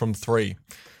 11 from 3.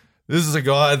 This is a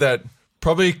guy that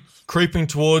probably creeping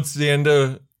towards the end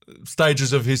of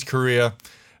stages of his career.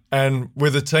 And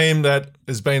with a team that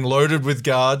has been loaded with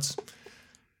guards,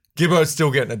 Gibbo's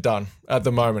still getting it done at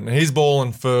the moment. And he's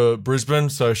balling for Brisbane.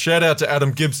 So shout out to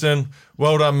Adam Gibson.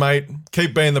 Well done, mate.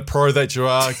 Keep being the pro that you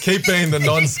are. Keep being the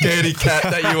non-scaredy cat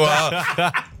that you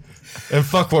are. And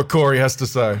fuck what Corey has to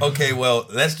say. Okay, well,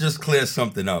 let's just clear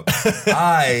something up.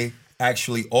 I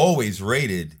actually always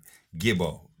rated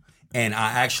Gibbo. And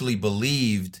I actually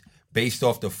believed, based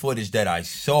off the footage that I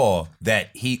saw, that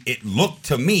it looked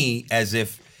to me as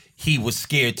if he was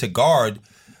scared to guard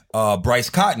Bryce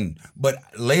Cotton. But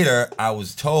later I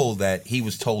was told that he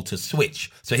was told to switch.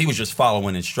 So he was just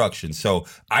following instructions. So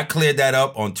I cleared that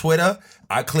up on Twitter.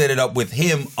 I cleared it up with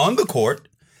him on the court.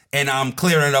 And I'm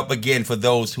clearing it up again for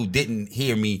those who didn't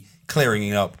hear me clearing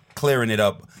it up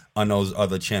on those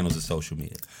other channels of social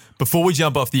media. Before we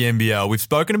jump off the NBL, we've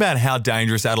spoken about how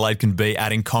dangerous Adelaide can be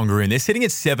adding Congaree in. They're sitting at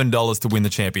 $7 to win the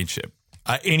championship.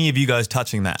 Are any of you guys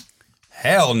touching that?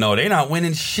 Hell no, they're not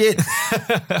winning shit.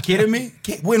 Kidding me?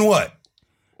 Win what?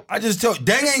 I just told you,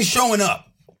 Dang ain't showing up.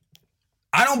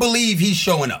 I don't believe he's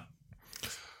showing up.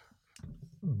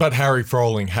 But Harry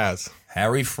Froling has.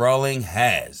 Harry Froling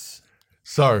has.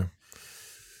 So,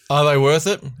 are they worth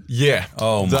it? Yeah.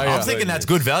 Oh my! I'm thinking that's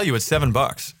good value at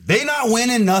 $7. They not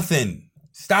winning nothing.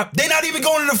 Stop. They're not even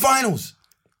going to the finals.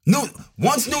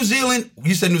 Once New Zealand,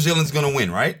 you said New Zealand's going to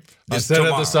win, right? I said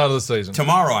tomorrow. At the start of the season.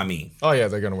 Tomorrow, I mean. Oh, yeah,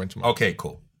 they're going to win tomorrow. Okay,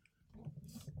 cool.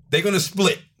 They're going to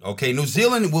split. Okay, New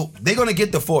Zealand, they're going to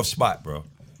get the 4th spot, bro.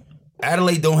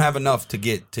 Adelaide don't have enough to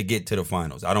get to the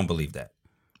finals. I don't believe that.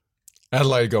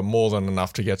 Adelaide got more than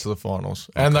enough to get to the finals.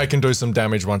 Okay. And they can do some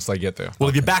damage once they get there. Well,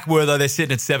 if you're back Wortho, they're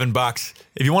sitting at $7.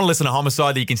 If you want to listen to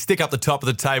Homicide, you can stick up the top of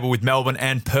the table with Melbourne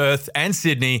and Perth and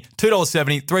Sydney.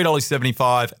 $2.70,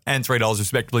 $3.75 and $3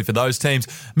 respectively for those teams.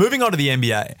 Moving on to the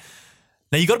NBA.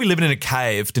 Now, you've got to be living in a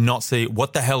cave to not see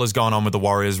what the hell is going on with the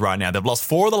Warriors right now. They've lost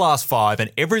 4 of the last 5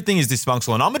 and everything is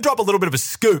dysfunctional. And I'm going to drop a little bit of a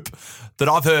scoop that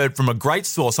I've heard from a great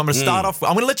source. I'm going to start off.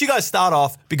 I'm going to let you guys start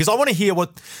off because I want to hear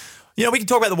what... You know, we can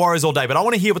talk about the Warriors all day, but I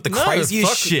want to hear what the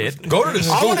craziest shit... Go to the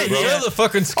scoop, I want to hear the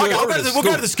fucking scoop. Okay, we'll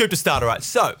go to the scoop to start, all right?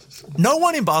 So, no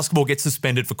one in basketball gets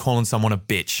suspended for calling someone a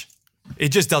bitch. It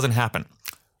just doesn't happen.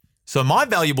 So my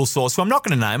valuable source, who I'm not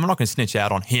going to name, I'm not going to snitch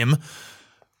out on him,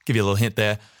 give you a little hint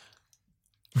there.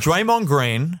 Draymond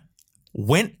Green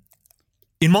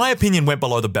in my opinion, went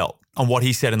below the belt on what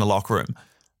he said in the locker room.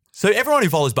 So everyone who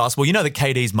follows basketball, you know that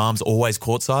KD's mom's always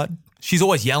courtside. She's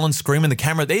always yelling, screaming. The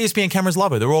ESPN cameras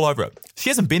love her. They're all over it. She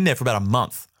hasn't been there for about a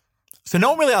month. So no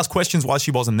one really asked questions why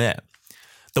she wasn't there.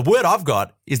 The word I've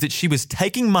got is that she was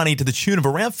taking money to the tune of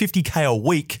around $50K a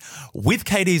week with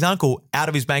KD's uncle out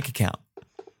of his bank account.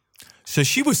 So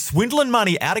she was swindling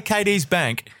money out of KD's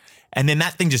bank And then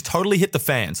that thing just totally hit the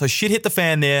fan. So shit hit the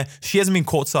fan there. She hasn't been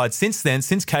courtside since then,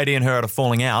 since KD and her had a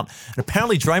falling out. And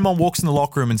apparently Draymond walks in the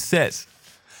locker room and says,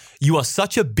 "You are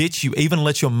such a bitch, you even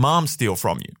let your mom steal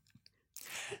from you."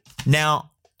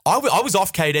 Now, I was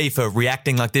off KD for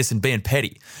reacting like this and being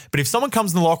petty. But if someone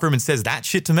comes in the locker room and says that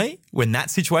shit to me when that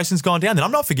situation's gone down, then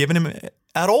I'm not forgiving him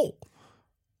at all.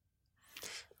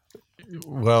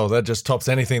 Well, that just tops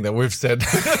anything that we've said.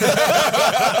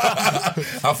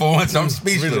 For once, I'm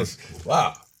speechless.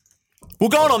 Wow. Well,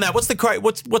 going on that, what's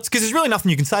because there's really nothing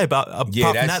you can say apart from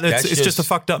that. It's just a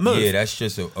fucked up move. Yeah, that's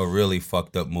just a really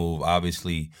fucked up move.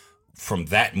 Obviously, from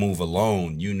that move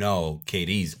alone,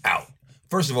 KD's out.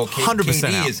 First of all,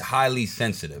 KD out. is highly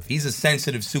sensitive. He's a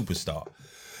sensitive superstar.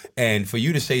 And for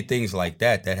you to say things like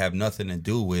that have nothing to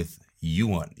do with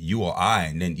you or I,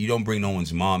 and then you don't bring no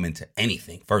one's mom into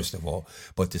anything, first of all.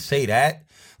 But to say that,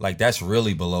 that's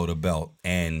really below the belt.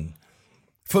 And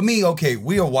for me, okay,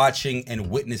 we are watching and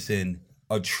witnessing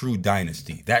a true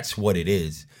dynasty. That's what it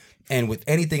is. And with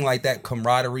anything like that,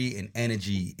 camaraderie and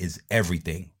energy is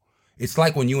everything. It's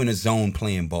like when you're in a zone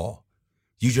playing ball.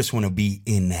 You just want to be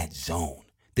in that zone.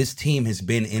 This team has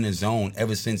been in a zone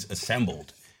ever since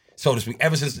assembled, so to speak.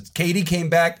 Ever since KD came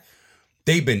back,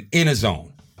 they've been in a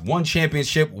zone. One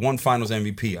championship, one finals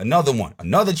MVP. Another one,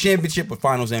 another championship, a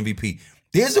finals MVP.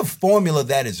 There's a formula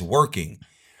that is working,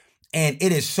 and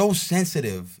it is so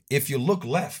sensitive. If you look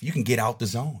left, you can get out the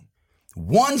zone.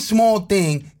 One small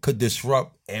thing could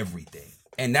disrupt everything,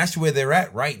 and that's where they're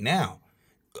at right now.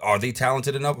 Are they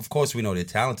talented enough? Of course we know they're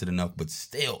talented enough, but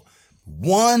still,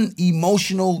 one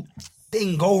emotional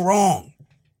thing go wrong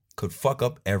could fuck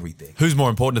up everything. Who's more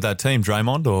important to that team,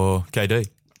 Draymond or KD?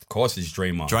 Of course it's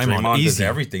Draymond. Draymond does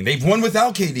everything. They've won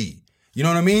without KD. You know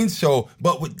what I mean? So,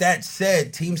 but with that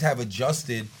said, teams have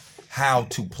adjusted how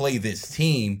to play this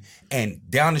team. And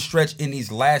down the stretch in these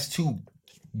last 2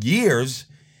 years,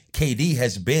 KD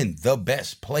has been the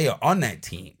best player on that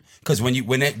team. Because when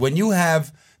you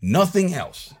have nothing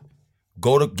else,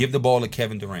 give the ball to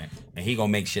Kevin Durant, and he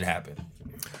gonna make shit happen.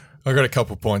 I got a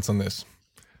couple points on this.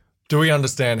 Do we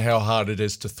understand how hard it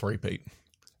is to three-peat?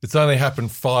 It's only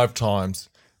happened 5 times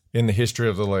in the history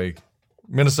of the league.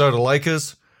 Minnesota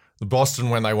Lakers, the Boston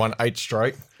when they won 8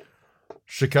 straight,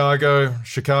 Chicago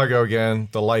again,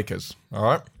 the Lakers. All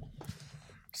right.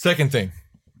 Second thing,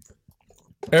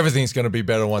 everything's going to be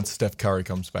better once Steph Curry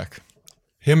comes back.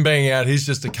 Him being out, he's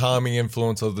just a calming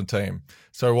influence of the team.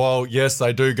 So while, yes,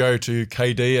 they do go to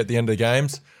KD at the end of the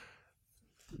games,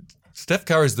 Steph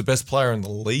Curry is the best player in the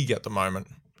league at the moment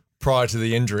prior to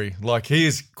the injury. He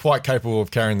is quite capable of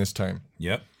carrying this team.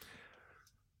 Yep.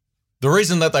 The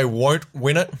reason that they won't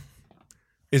win it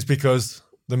is because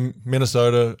the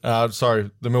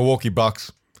Milwaukee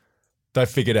Bucks, they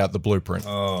figured out the blueprint.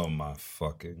 Oh, my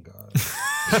fucking God.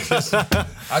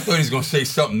 I thought he was going to say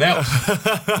something else.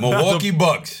 Milwaukee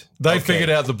Bucks. They figured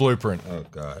out the blueprint. Oh,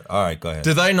 God. All right, go ahead.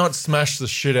 Did they not smash the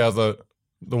shit out of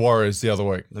the Warriors the other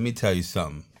week? Let me tell you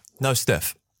something. No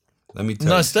Steph.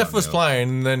 No, Steph was playing,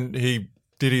 and then he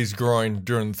did his groin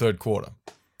during the third quarter.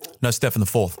 No Steph in the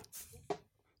fourth.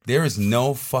 There is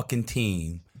no fucking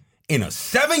team in a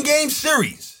 7-game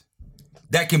series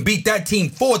that can beat that team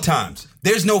 4 times.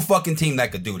 There's no fucking team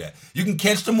that could do that. You can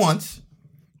catch them once.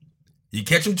 You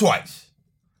catch them twice.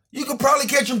 You could probably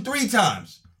catch them 3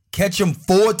 times. Catch them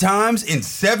 4 times in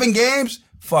 7 games?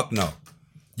 Fuck no.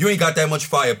 You ain't got that much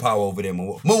firepower over there,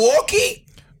 Milwaukee?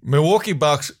 Milwaukee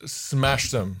Bucks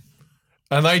smashed them.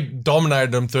 And they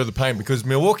dominated them through the paint because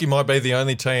Milwaukee might be the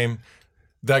only team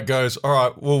that goes, all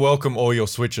right, we'll welcome all your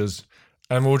switches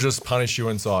and we'll just punish you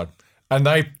inside. And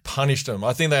they punished them.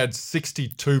 I think they had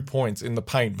 62 points in the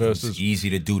paint versus... It's easy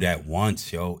to do that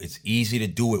once, yo. It's easy to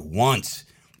do it once.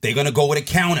 They're going to go with a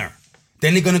counter.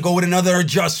 Then they're going to go with another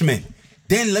adjustment.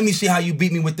 Then let me see how you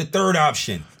beat me with the third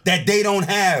option that they don't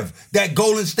have, that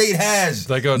Golden State has.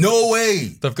 No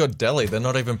way. They've got Delhi. They're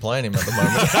not even playing him at the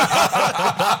moment.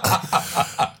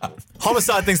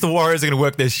 Homicide thinks the Warriors are going to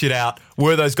work their shit out.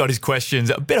 Wertho's got his questions.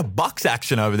 A bit of Bucks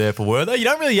action over there for Wertho. You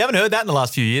haven't heard that in the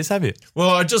last few years, have you? Well,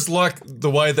 I just like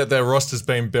the way that their roster's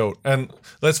been built. And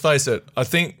let's face it, I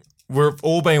think we've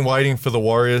all been waiting for the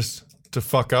Warriors to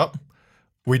fuck up.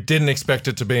 We didn't expect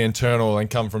it to be internal and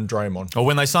come from Draymond. Well,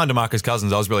 when they signed DeMarcus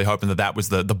Cousins, I was really hoping that was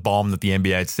the bomb that the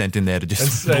NBA had sent in there to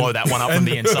just blow that one up from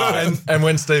the inside. And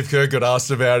when Steve Kerr got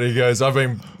asked about it, he goes, I've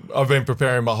been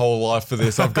preparing my whole life for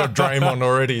this. I've got Draymond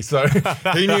already. So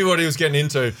he knew what he was getting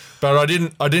into. But I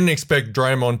didn't expect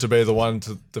Draymond to be the one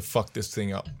to fuck this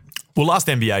thing up. Well, last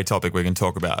NBA topic we can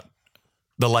talk about.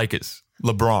 The Lakers.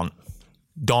 LeBron.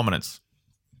 Dominance.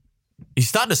 He's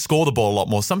starting to score the ball a lot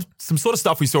more. Some sort of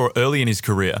stuff we saw early in his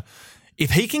career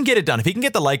If he can get it done, if he can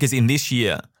get the Lakers in this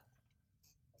year,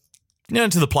 to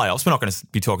the playoffs, we're not going to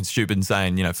be talking stupid and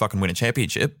saying, fucking win a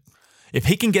championship. If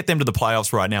he can get them to the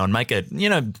playoffs right now and make it,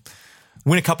 win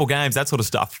a couple games, that sort of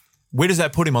stuff, where does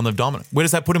that put him on the dominant? Where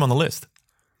does that put him on the list?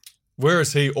 Where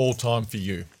is he all time for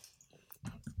you?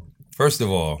 First of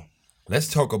all, let's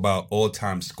talk about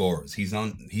all-time scorers. He's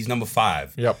number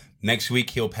 5. Yep. Next week,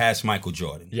 he'll pass Michael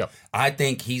Jordan. Yep. I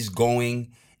think he's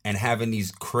going and having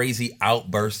these crazy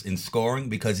outbursts in scoring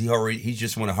because he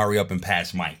just want to hurry up and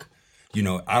pass Mike.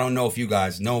 I don't know if you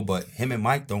guys know, but him and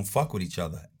Mike don't fuck with each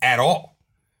other at all.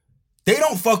 They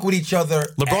don't fuck with each other.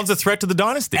 LeBron's a threat to the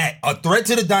dynasty. A threat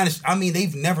to the dynasty. I mean,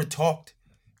 they've never talked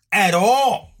at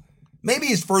all. Maybe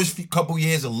his first couple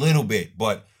years a little bit,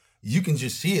 but you can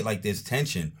just see it like there's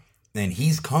tension. And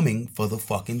he's coming for the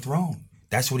fucking throne.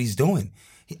 That's what he's doing.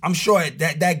 I'm sure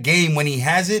that game when he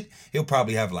has it, he'll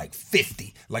probably have like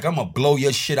 50. Like, I'm going to blow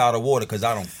your shit out of water because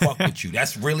I don't fuck with you.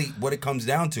 That's really what it comes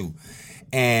down to.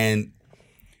 And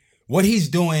what he's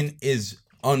doing is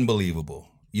unbelievable.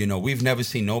 We've never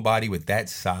seen nobody with that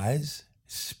size,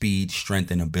 speed,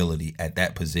 strength, and ability at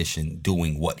that position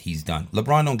doing what he's done.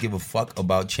 LeBron don't give a fuck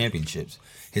about championships.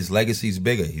 His legacy's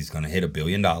bigger. He's going to hit $1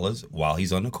 billion while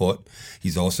he's on the court.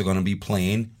 He's also going to be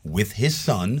playing with his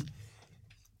son.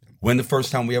 When the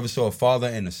first time we ever saw a father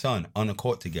and a son on the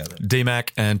court together?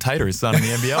 D-Mac and Tater, his son in the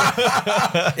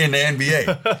NBL. In the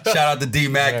NBA. Shout out to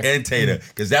D-Mac and Tater,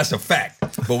 because that's a fact.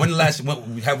 But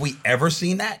have we ever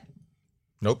seen that?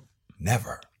 Nope.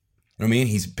 Never. You know what I mean?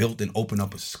 He's built and opened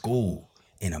up a school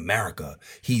in America.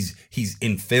 He's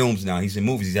in films now. He's in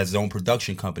movies. He has his own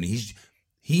production company. He's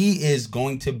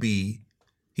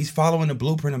following the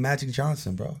blueprint of Magic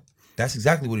Johnson, bro. That's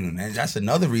exactly what he's doing. And that's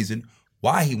another reason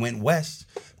why he went west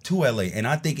to LA. And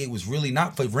I think it was really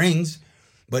not for rings,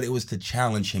 but it was to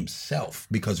challenge himself.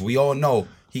 Because we all know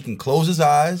he can close his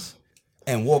eyes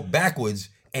and walk backwards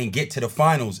and get to the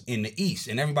finals in the East.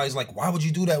 And everybody's like, why would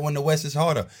you do that when the West is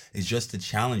harder? It's just to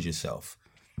challenge yourself.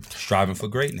 Striving for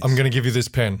greatness. I'm going to give you this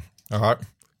pen, all right?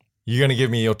 You're going to give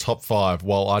me your top 5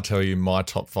 while I tell you my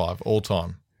top 5 all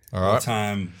time, all right? All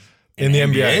time in the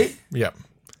NBA? Yep.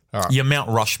 All right. Your Mount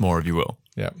Rushmore, if you will.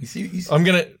 Yeah. You see,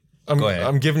 Go ahead.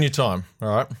 I'm giving you time, all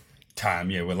right?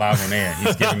 Time, yeah, we're live on air.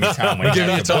 He's giving me time.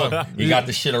 He got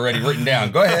the shit already written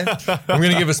down. Go ahead. I'm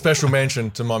going to give a special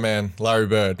mention to my man, Larry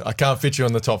Bird. I can't fit you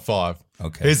in the top 5.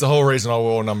 Okay. He's the whole reason I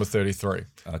wore number 33.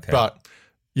 Okay. But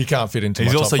you can't fit into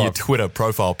He's my also top 5. your Twitter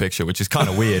profile picture, which is kind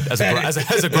of weird. As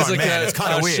a grown man, it's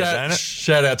kind of weird, isn't it?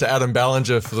 Shout out to Adam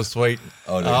Ballinger for the sweet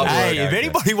artwork. Hey, if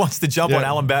anybody wants to jump on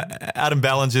Adam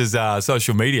Ballinger's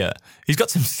social media, he's got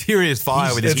some serious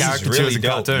fire with his caricatures really and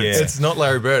dope, cartoons. yeah. It's not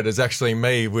Larry Bird. It's actually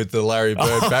me with the Larry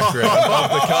Bird background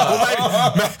above the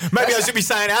car. Well, maybe I should be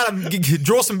saying, Adam,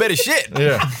 draw some better shit.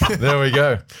 Yeah, there we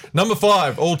go. Number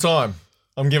 5, all time.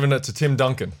 I'm giving it to Tim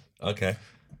Duncan. Okay.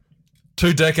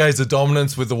 2 decades of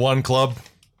dominance with the one club.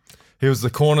 He was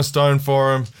the cornerstone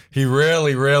for him. He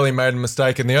rarely made a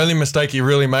mistake. And the only mistake he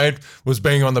really made was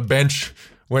being on the bench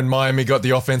when Miami got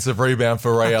the offensive rebound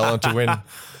for Ray Allen to win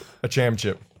a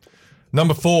championship.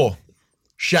 Number 4,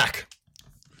 Shaq.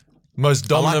 Most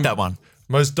dominant, I like that one.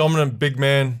 Most dominant big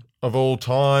man of all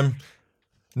time.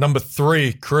 Number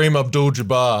 3, Kareem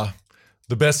Abdul-Jabbar.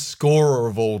 The best scorer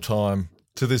of all time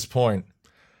to this point.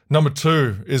 Number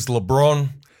 2 is LeBron.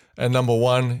 And number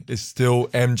 1 is still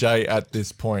MJ at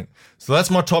this point. So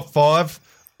that's my top 5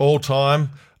 all time.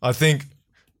 I think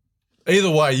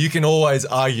either way, you can always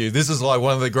argue. This is like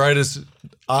one of the greatest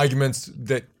arguments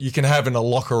that you can have in a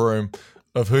locker room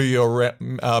of who your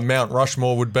Mount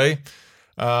Rushmore would be.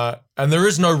 And there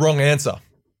is no wrong answer.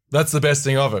 That's the best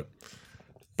thing of it.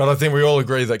 But I think we all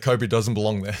agree that Kobe doesn't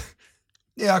belong there.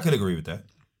 Yeah, I could agree with that.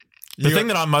 The thing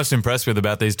that I'm most impressed with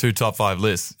about these 2 top 5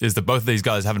 lists is that both of these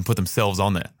guys haven't put themselves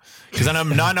on there. Because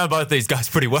I know both these guys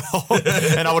pretty well.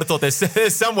 And I would have thought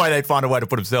there's some way they'd find a way to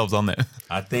put themselves on there.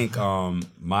 I think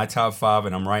my top 5,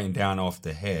 and I'm writing down off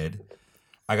the head,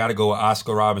 I got to go with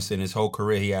Oscar Robertson. His whole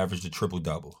career, he averaged a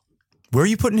triple-double. Where are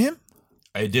you putting him?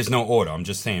 There's no order. I'm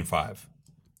just saying 5.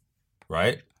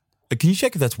 Right? Can you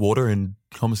check if that's water in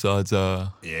Homicide's? Yeah,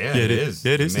 it is.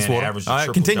 Yeah, it is. The man averaged a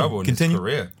triple-double in his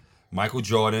career. Michael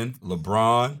Jordan,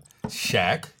 LeBron,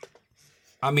 Shaq.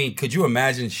 I mean, could you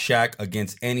imagine Shaq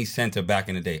against any center back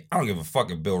in the day? I don't give a fuck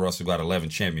if Bill Russell got 11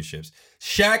 championships.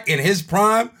 Shaq in his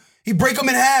prime, he'd break them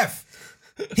in half.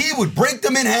 He would break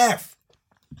them in half.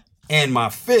 And my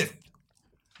 5th,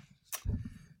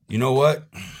 you know what?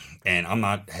 And I'm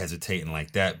not hesitating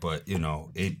like that, but,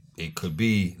 it could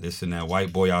be, listen, that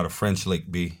white boy out of French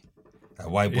Lick, B. That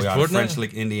white boy out of French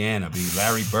Lick, Indiana, B.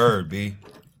 Larry Bird, B.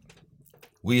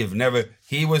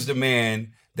 He was the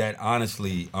man that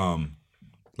honestly,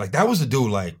 like that was a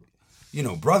dude like, you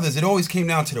know, brothers, it always came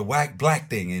down to the whack black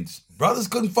thing, and brothers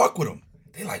couldn't fuck with him.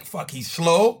 They like, fuck, he's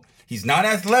slow, he's not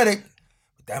athletic,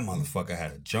 but that motherfucker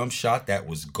had a jump shot that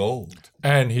was gold.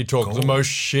 And he talked the most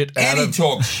shit out of... And he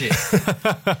talked shit.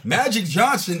 Magic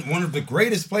Johnson, one of the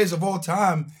greatest players of all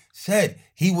time, said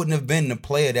he wouldn't have been the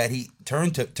player that he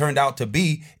turned out to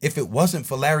be if it wasn't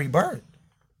for Larry Bird.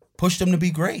 Pushed him to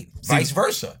be great. Vice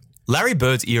versa. Larry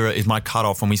Bird's era is my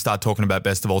cutoff when we start talking about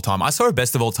best of all time. I saw a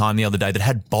best of all time the other day that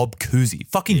had Bob Cousy.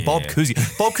 Fucking Bob Cousy.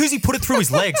 Bob Cousy put it through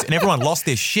his legs and everyone lost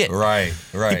their shit. Right.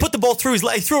 He put the ball through his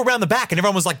legs, threw it around the back, and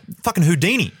everyone was like fucking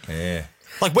Houdini. Yeah.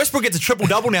 Like Westbrook gets a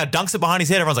triple-double now, dunks it behind his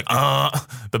head. Everyone's like,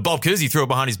 But Bob Cousy threw it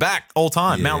behind his back all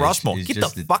time. Yeah, Mount Rushmore. Get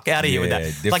the fuck out of here with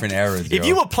that. Different eras, If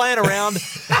you were playing around,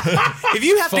 if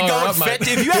you have to go and fetch,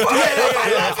 if you have to,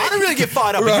 I don't really get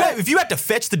fired up. Right. If you have to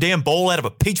fetch the damn ball out of a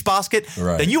peach basket,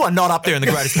 then you are not up there in the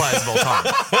greatest players of all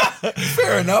time.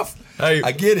 Fair enough. Hey,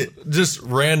 I get it. Just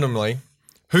randomly,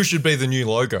 who should be the new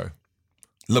logo?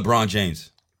 LeBron James.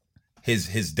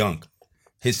 His dunk.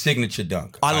 His signature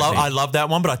dunk. I love that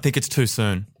one, but I think it's too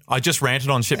soon. I just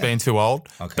ranted on shit being too old,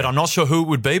 but I'm not sure who it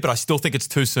would be, but I still think it's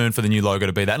too soon for the new logo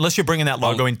to be that. Unless you're bringing that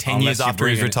logo in 10 years after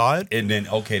he's retired. And then,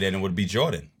 then it would be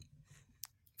Jordan.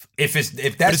 If that's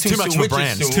but it's too much of a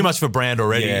brand. It's too much of a brand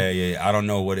already. Yeah. I don't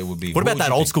know what it would be. What about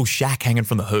that old school Shaq hanging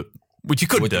from the hoop? Which you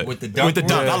couldn't do. With the dunk.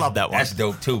 I love that one. That's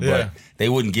dope too, but they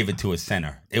wouldn't give it to a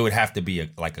center. It would have to be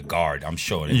like a guard, I'm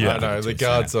sure. The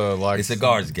guards are like... It's a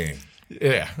guards game.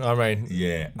 Yeah, I mean...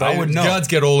 Yeah, I would know. Guards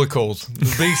get all the calls.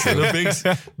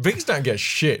 The bigs don't get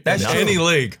shit in any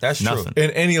league. That's true.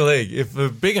 In any league. If the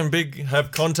big and big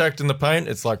have contact in the paint,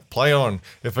 it's like, play on.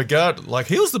 If a guard... Like,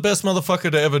 he was the best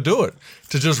motherfucker to ever do it.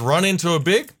 To just run into a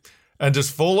big... And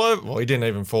just fall over. Well, he didn't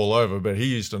even fall over, but he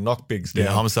used to knock bigs down.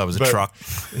 Yeah, Homicide was a truck.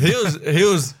 He was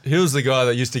the guy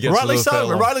that used to get rightly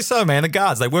so, man. The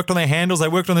guards, they worked on their handles, they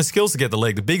worked on their skills to get the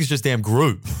leg. The bigs just damn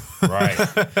grew. Right.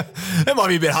 That might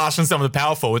be a bit harsh on some of the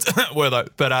power forwards, were though.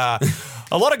 But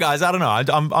a lot of guys, I don't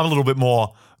know. I'm a little bit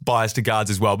more biased to guards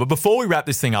as well. But before we wrap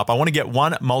this thing up, I want to get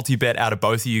one multi-bet out of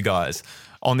both of you guys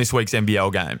on this week's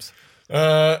NBL games.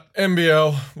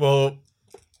 NBL. Well,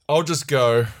 I'll just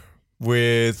go.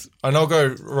 And I'll go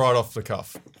right off the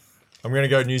cuff. I'm going to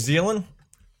go New Zealand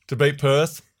to beat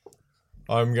Perth.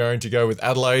 I'm going to go with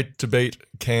Adelaide to beat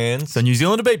Cairns. So New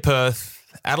Zealand to beat Perth,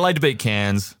 Adelaide to beat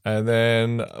Cairns. And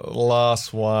then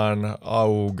last one, I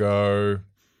will go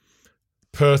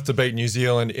Perth to beat New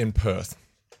Zealand in Perth.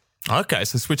 Okay,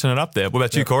 so switching it up there. What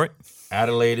about you, Corey?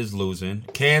 Adelaide is losing.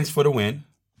 Cairns for the win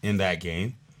in that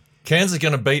game. Cairns is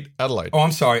going to beat Adelaide. Oh,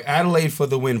 I'm sorry. Adelaide for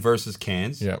the win versus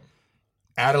Cairns. Yep.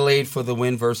 Adelaide for the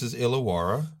win versus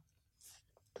Illawarra.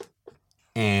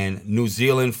 And New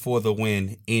Zealand for the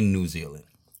win in New Zealand.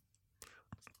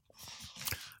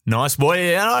 Nice,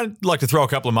 boy. Yeah, I'd like to throw a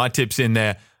couple of my tips in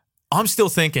there. I'm still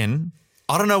thinking,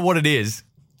 I don't know what it is,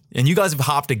 and you guys have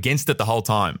harped against it the whole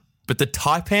time, but the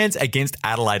Taipans against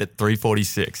Adelaide at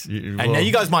 346. And now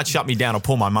you guys might shut me down or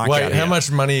pull my mic out Wait, how here. much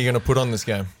money are you going to put on this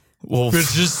game? Well,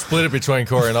 just split it between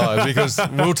Corey and I because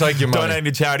we'll take your money. Donate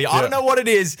to charity. I don't know what it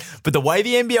is, but the way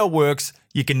the NBL works,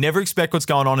 you can never expect what's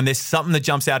going on, and there's something that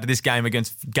jumps out to this game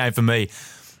for me.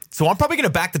 So I'm probably going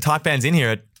to back the Taipans in here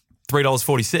at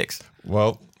 $3.46.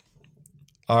 Well,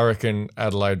 I reckon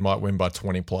Adelaide might win by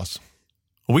 20 plus.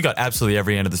 We got absolutely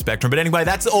every end of the spectrum. But anyway,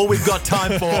 that's all we've got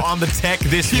time for on the tech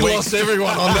this week. You lost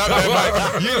everyone on that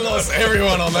one, mate. You lost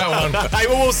everyone on that one. Hey,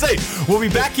 well, we'll see. We'll be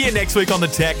back here next week on the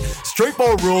tech. Street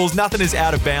ball rules. Nothing is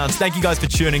out of bounds. Thank you guys for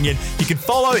tuning in. You can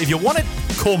follow, if you want to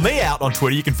call me out on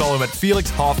Twitter, you can follow him at Felix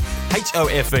Hoff,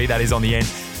 Hofe, that is on the end.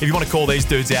 If you want to call these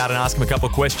dudes out and ask them a couple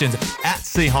of questions, at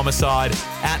C Homicide,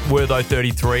 at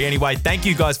Wortho33. Anyway, thank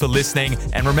you guys for listening.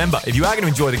 And remember, if you are going to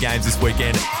enjoy the games this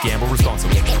weekend, gamble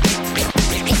responsibly.